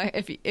 from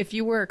if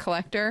you were a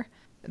collector,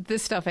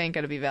 this stuff ain't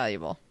going to be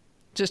valuable.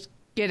 Just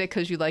get it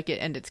because you like it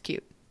and it's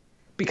cute.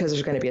 Because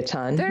there's going to be a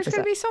ton. There's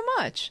going to be so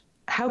much.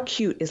 How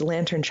cute is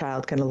Lantern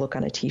Child going to look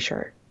on a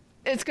t-shirt?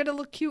 It's going to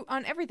look cute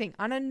on everything.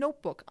 On a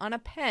notebook, on a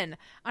pen,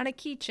 on a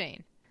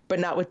keychain. But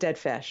not with dead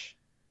fish.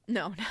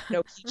 No.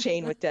 No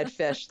keychain with dead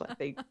fish like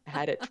they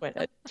had at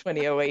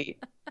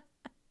 2008.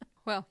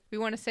 Well, we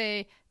want to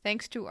say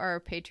thanks to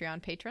our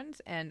Patreon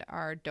patrons and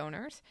our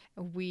donors.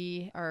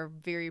 We are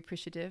very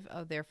appreciative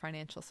of their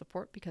financial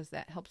support because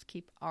that helps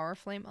keep our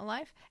flame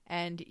alive.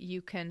 And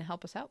you can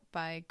help us out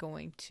by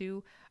going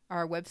to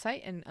our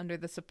website, and under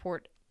the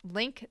support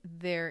link,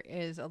 there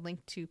is a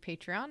link to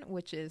Patreon,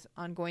 which is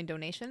ongoing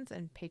donations,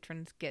 and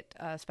patrons get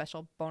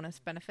special bonus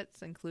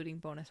benefits, including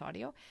bonus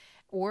audio.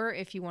 Or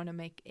if you want to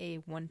make a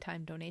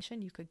one-time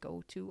donation, you could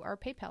go to our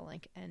PayPal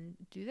link and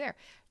do there.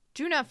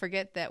 Do not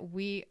forget that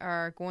we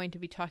are going to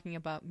be talking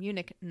about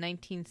Munich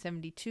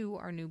 1972,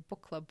 our new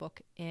book club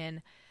book,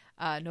 in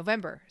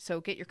November.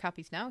 So get your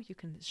copies now. You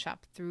can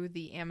shop through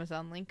the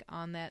Amazon link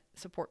on that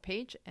support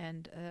page,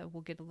 and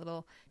we'll get a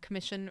little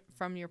commission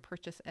from your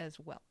purchase as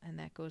well. And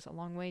that goes a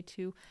long way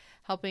to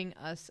helping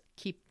us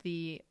keep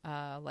the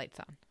lights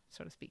on,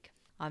 so to speak.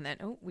 On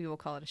that note, we will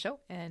call it a show,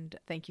 and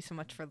thank you so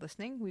much for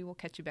listening. We will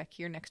catch you back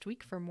here next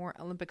week for more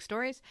Olympic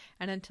stories,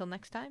 and until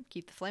next time,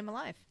 keep the flame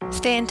alive.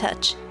 Stay in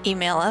touch.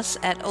 Email us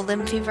at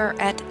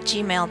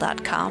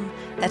olymfever@gmail.com.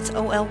 That's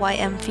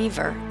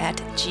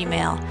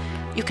olymfever@gmail.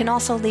 You can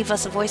also leave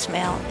us a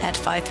voicemail at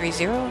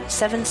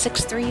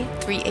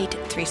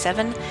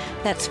 530-763-3837.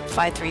 That's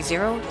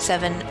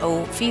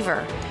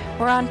 530-70-FEVER.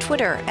 We're on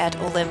Twitter at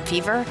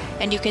OlymFever,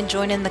 and you can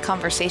join in the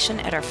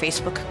conversation at our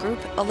Facebook group,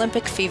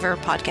 Olympic Fever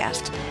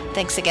Podcast.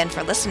 Thanks again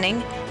for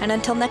listening, and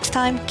until next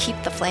time, keep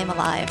the flame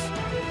alive.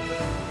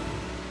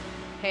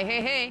 Hey,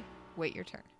 hey, hey, wait your turn.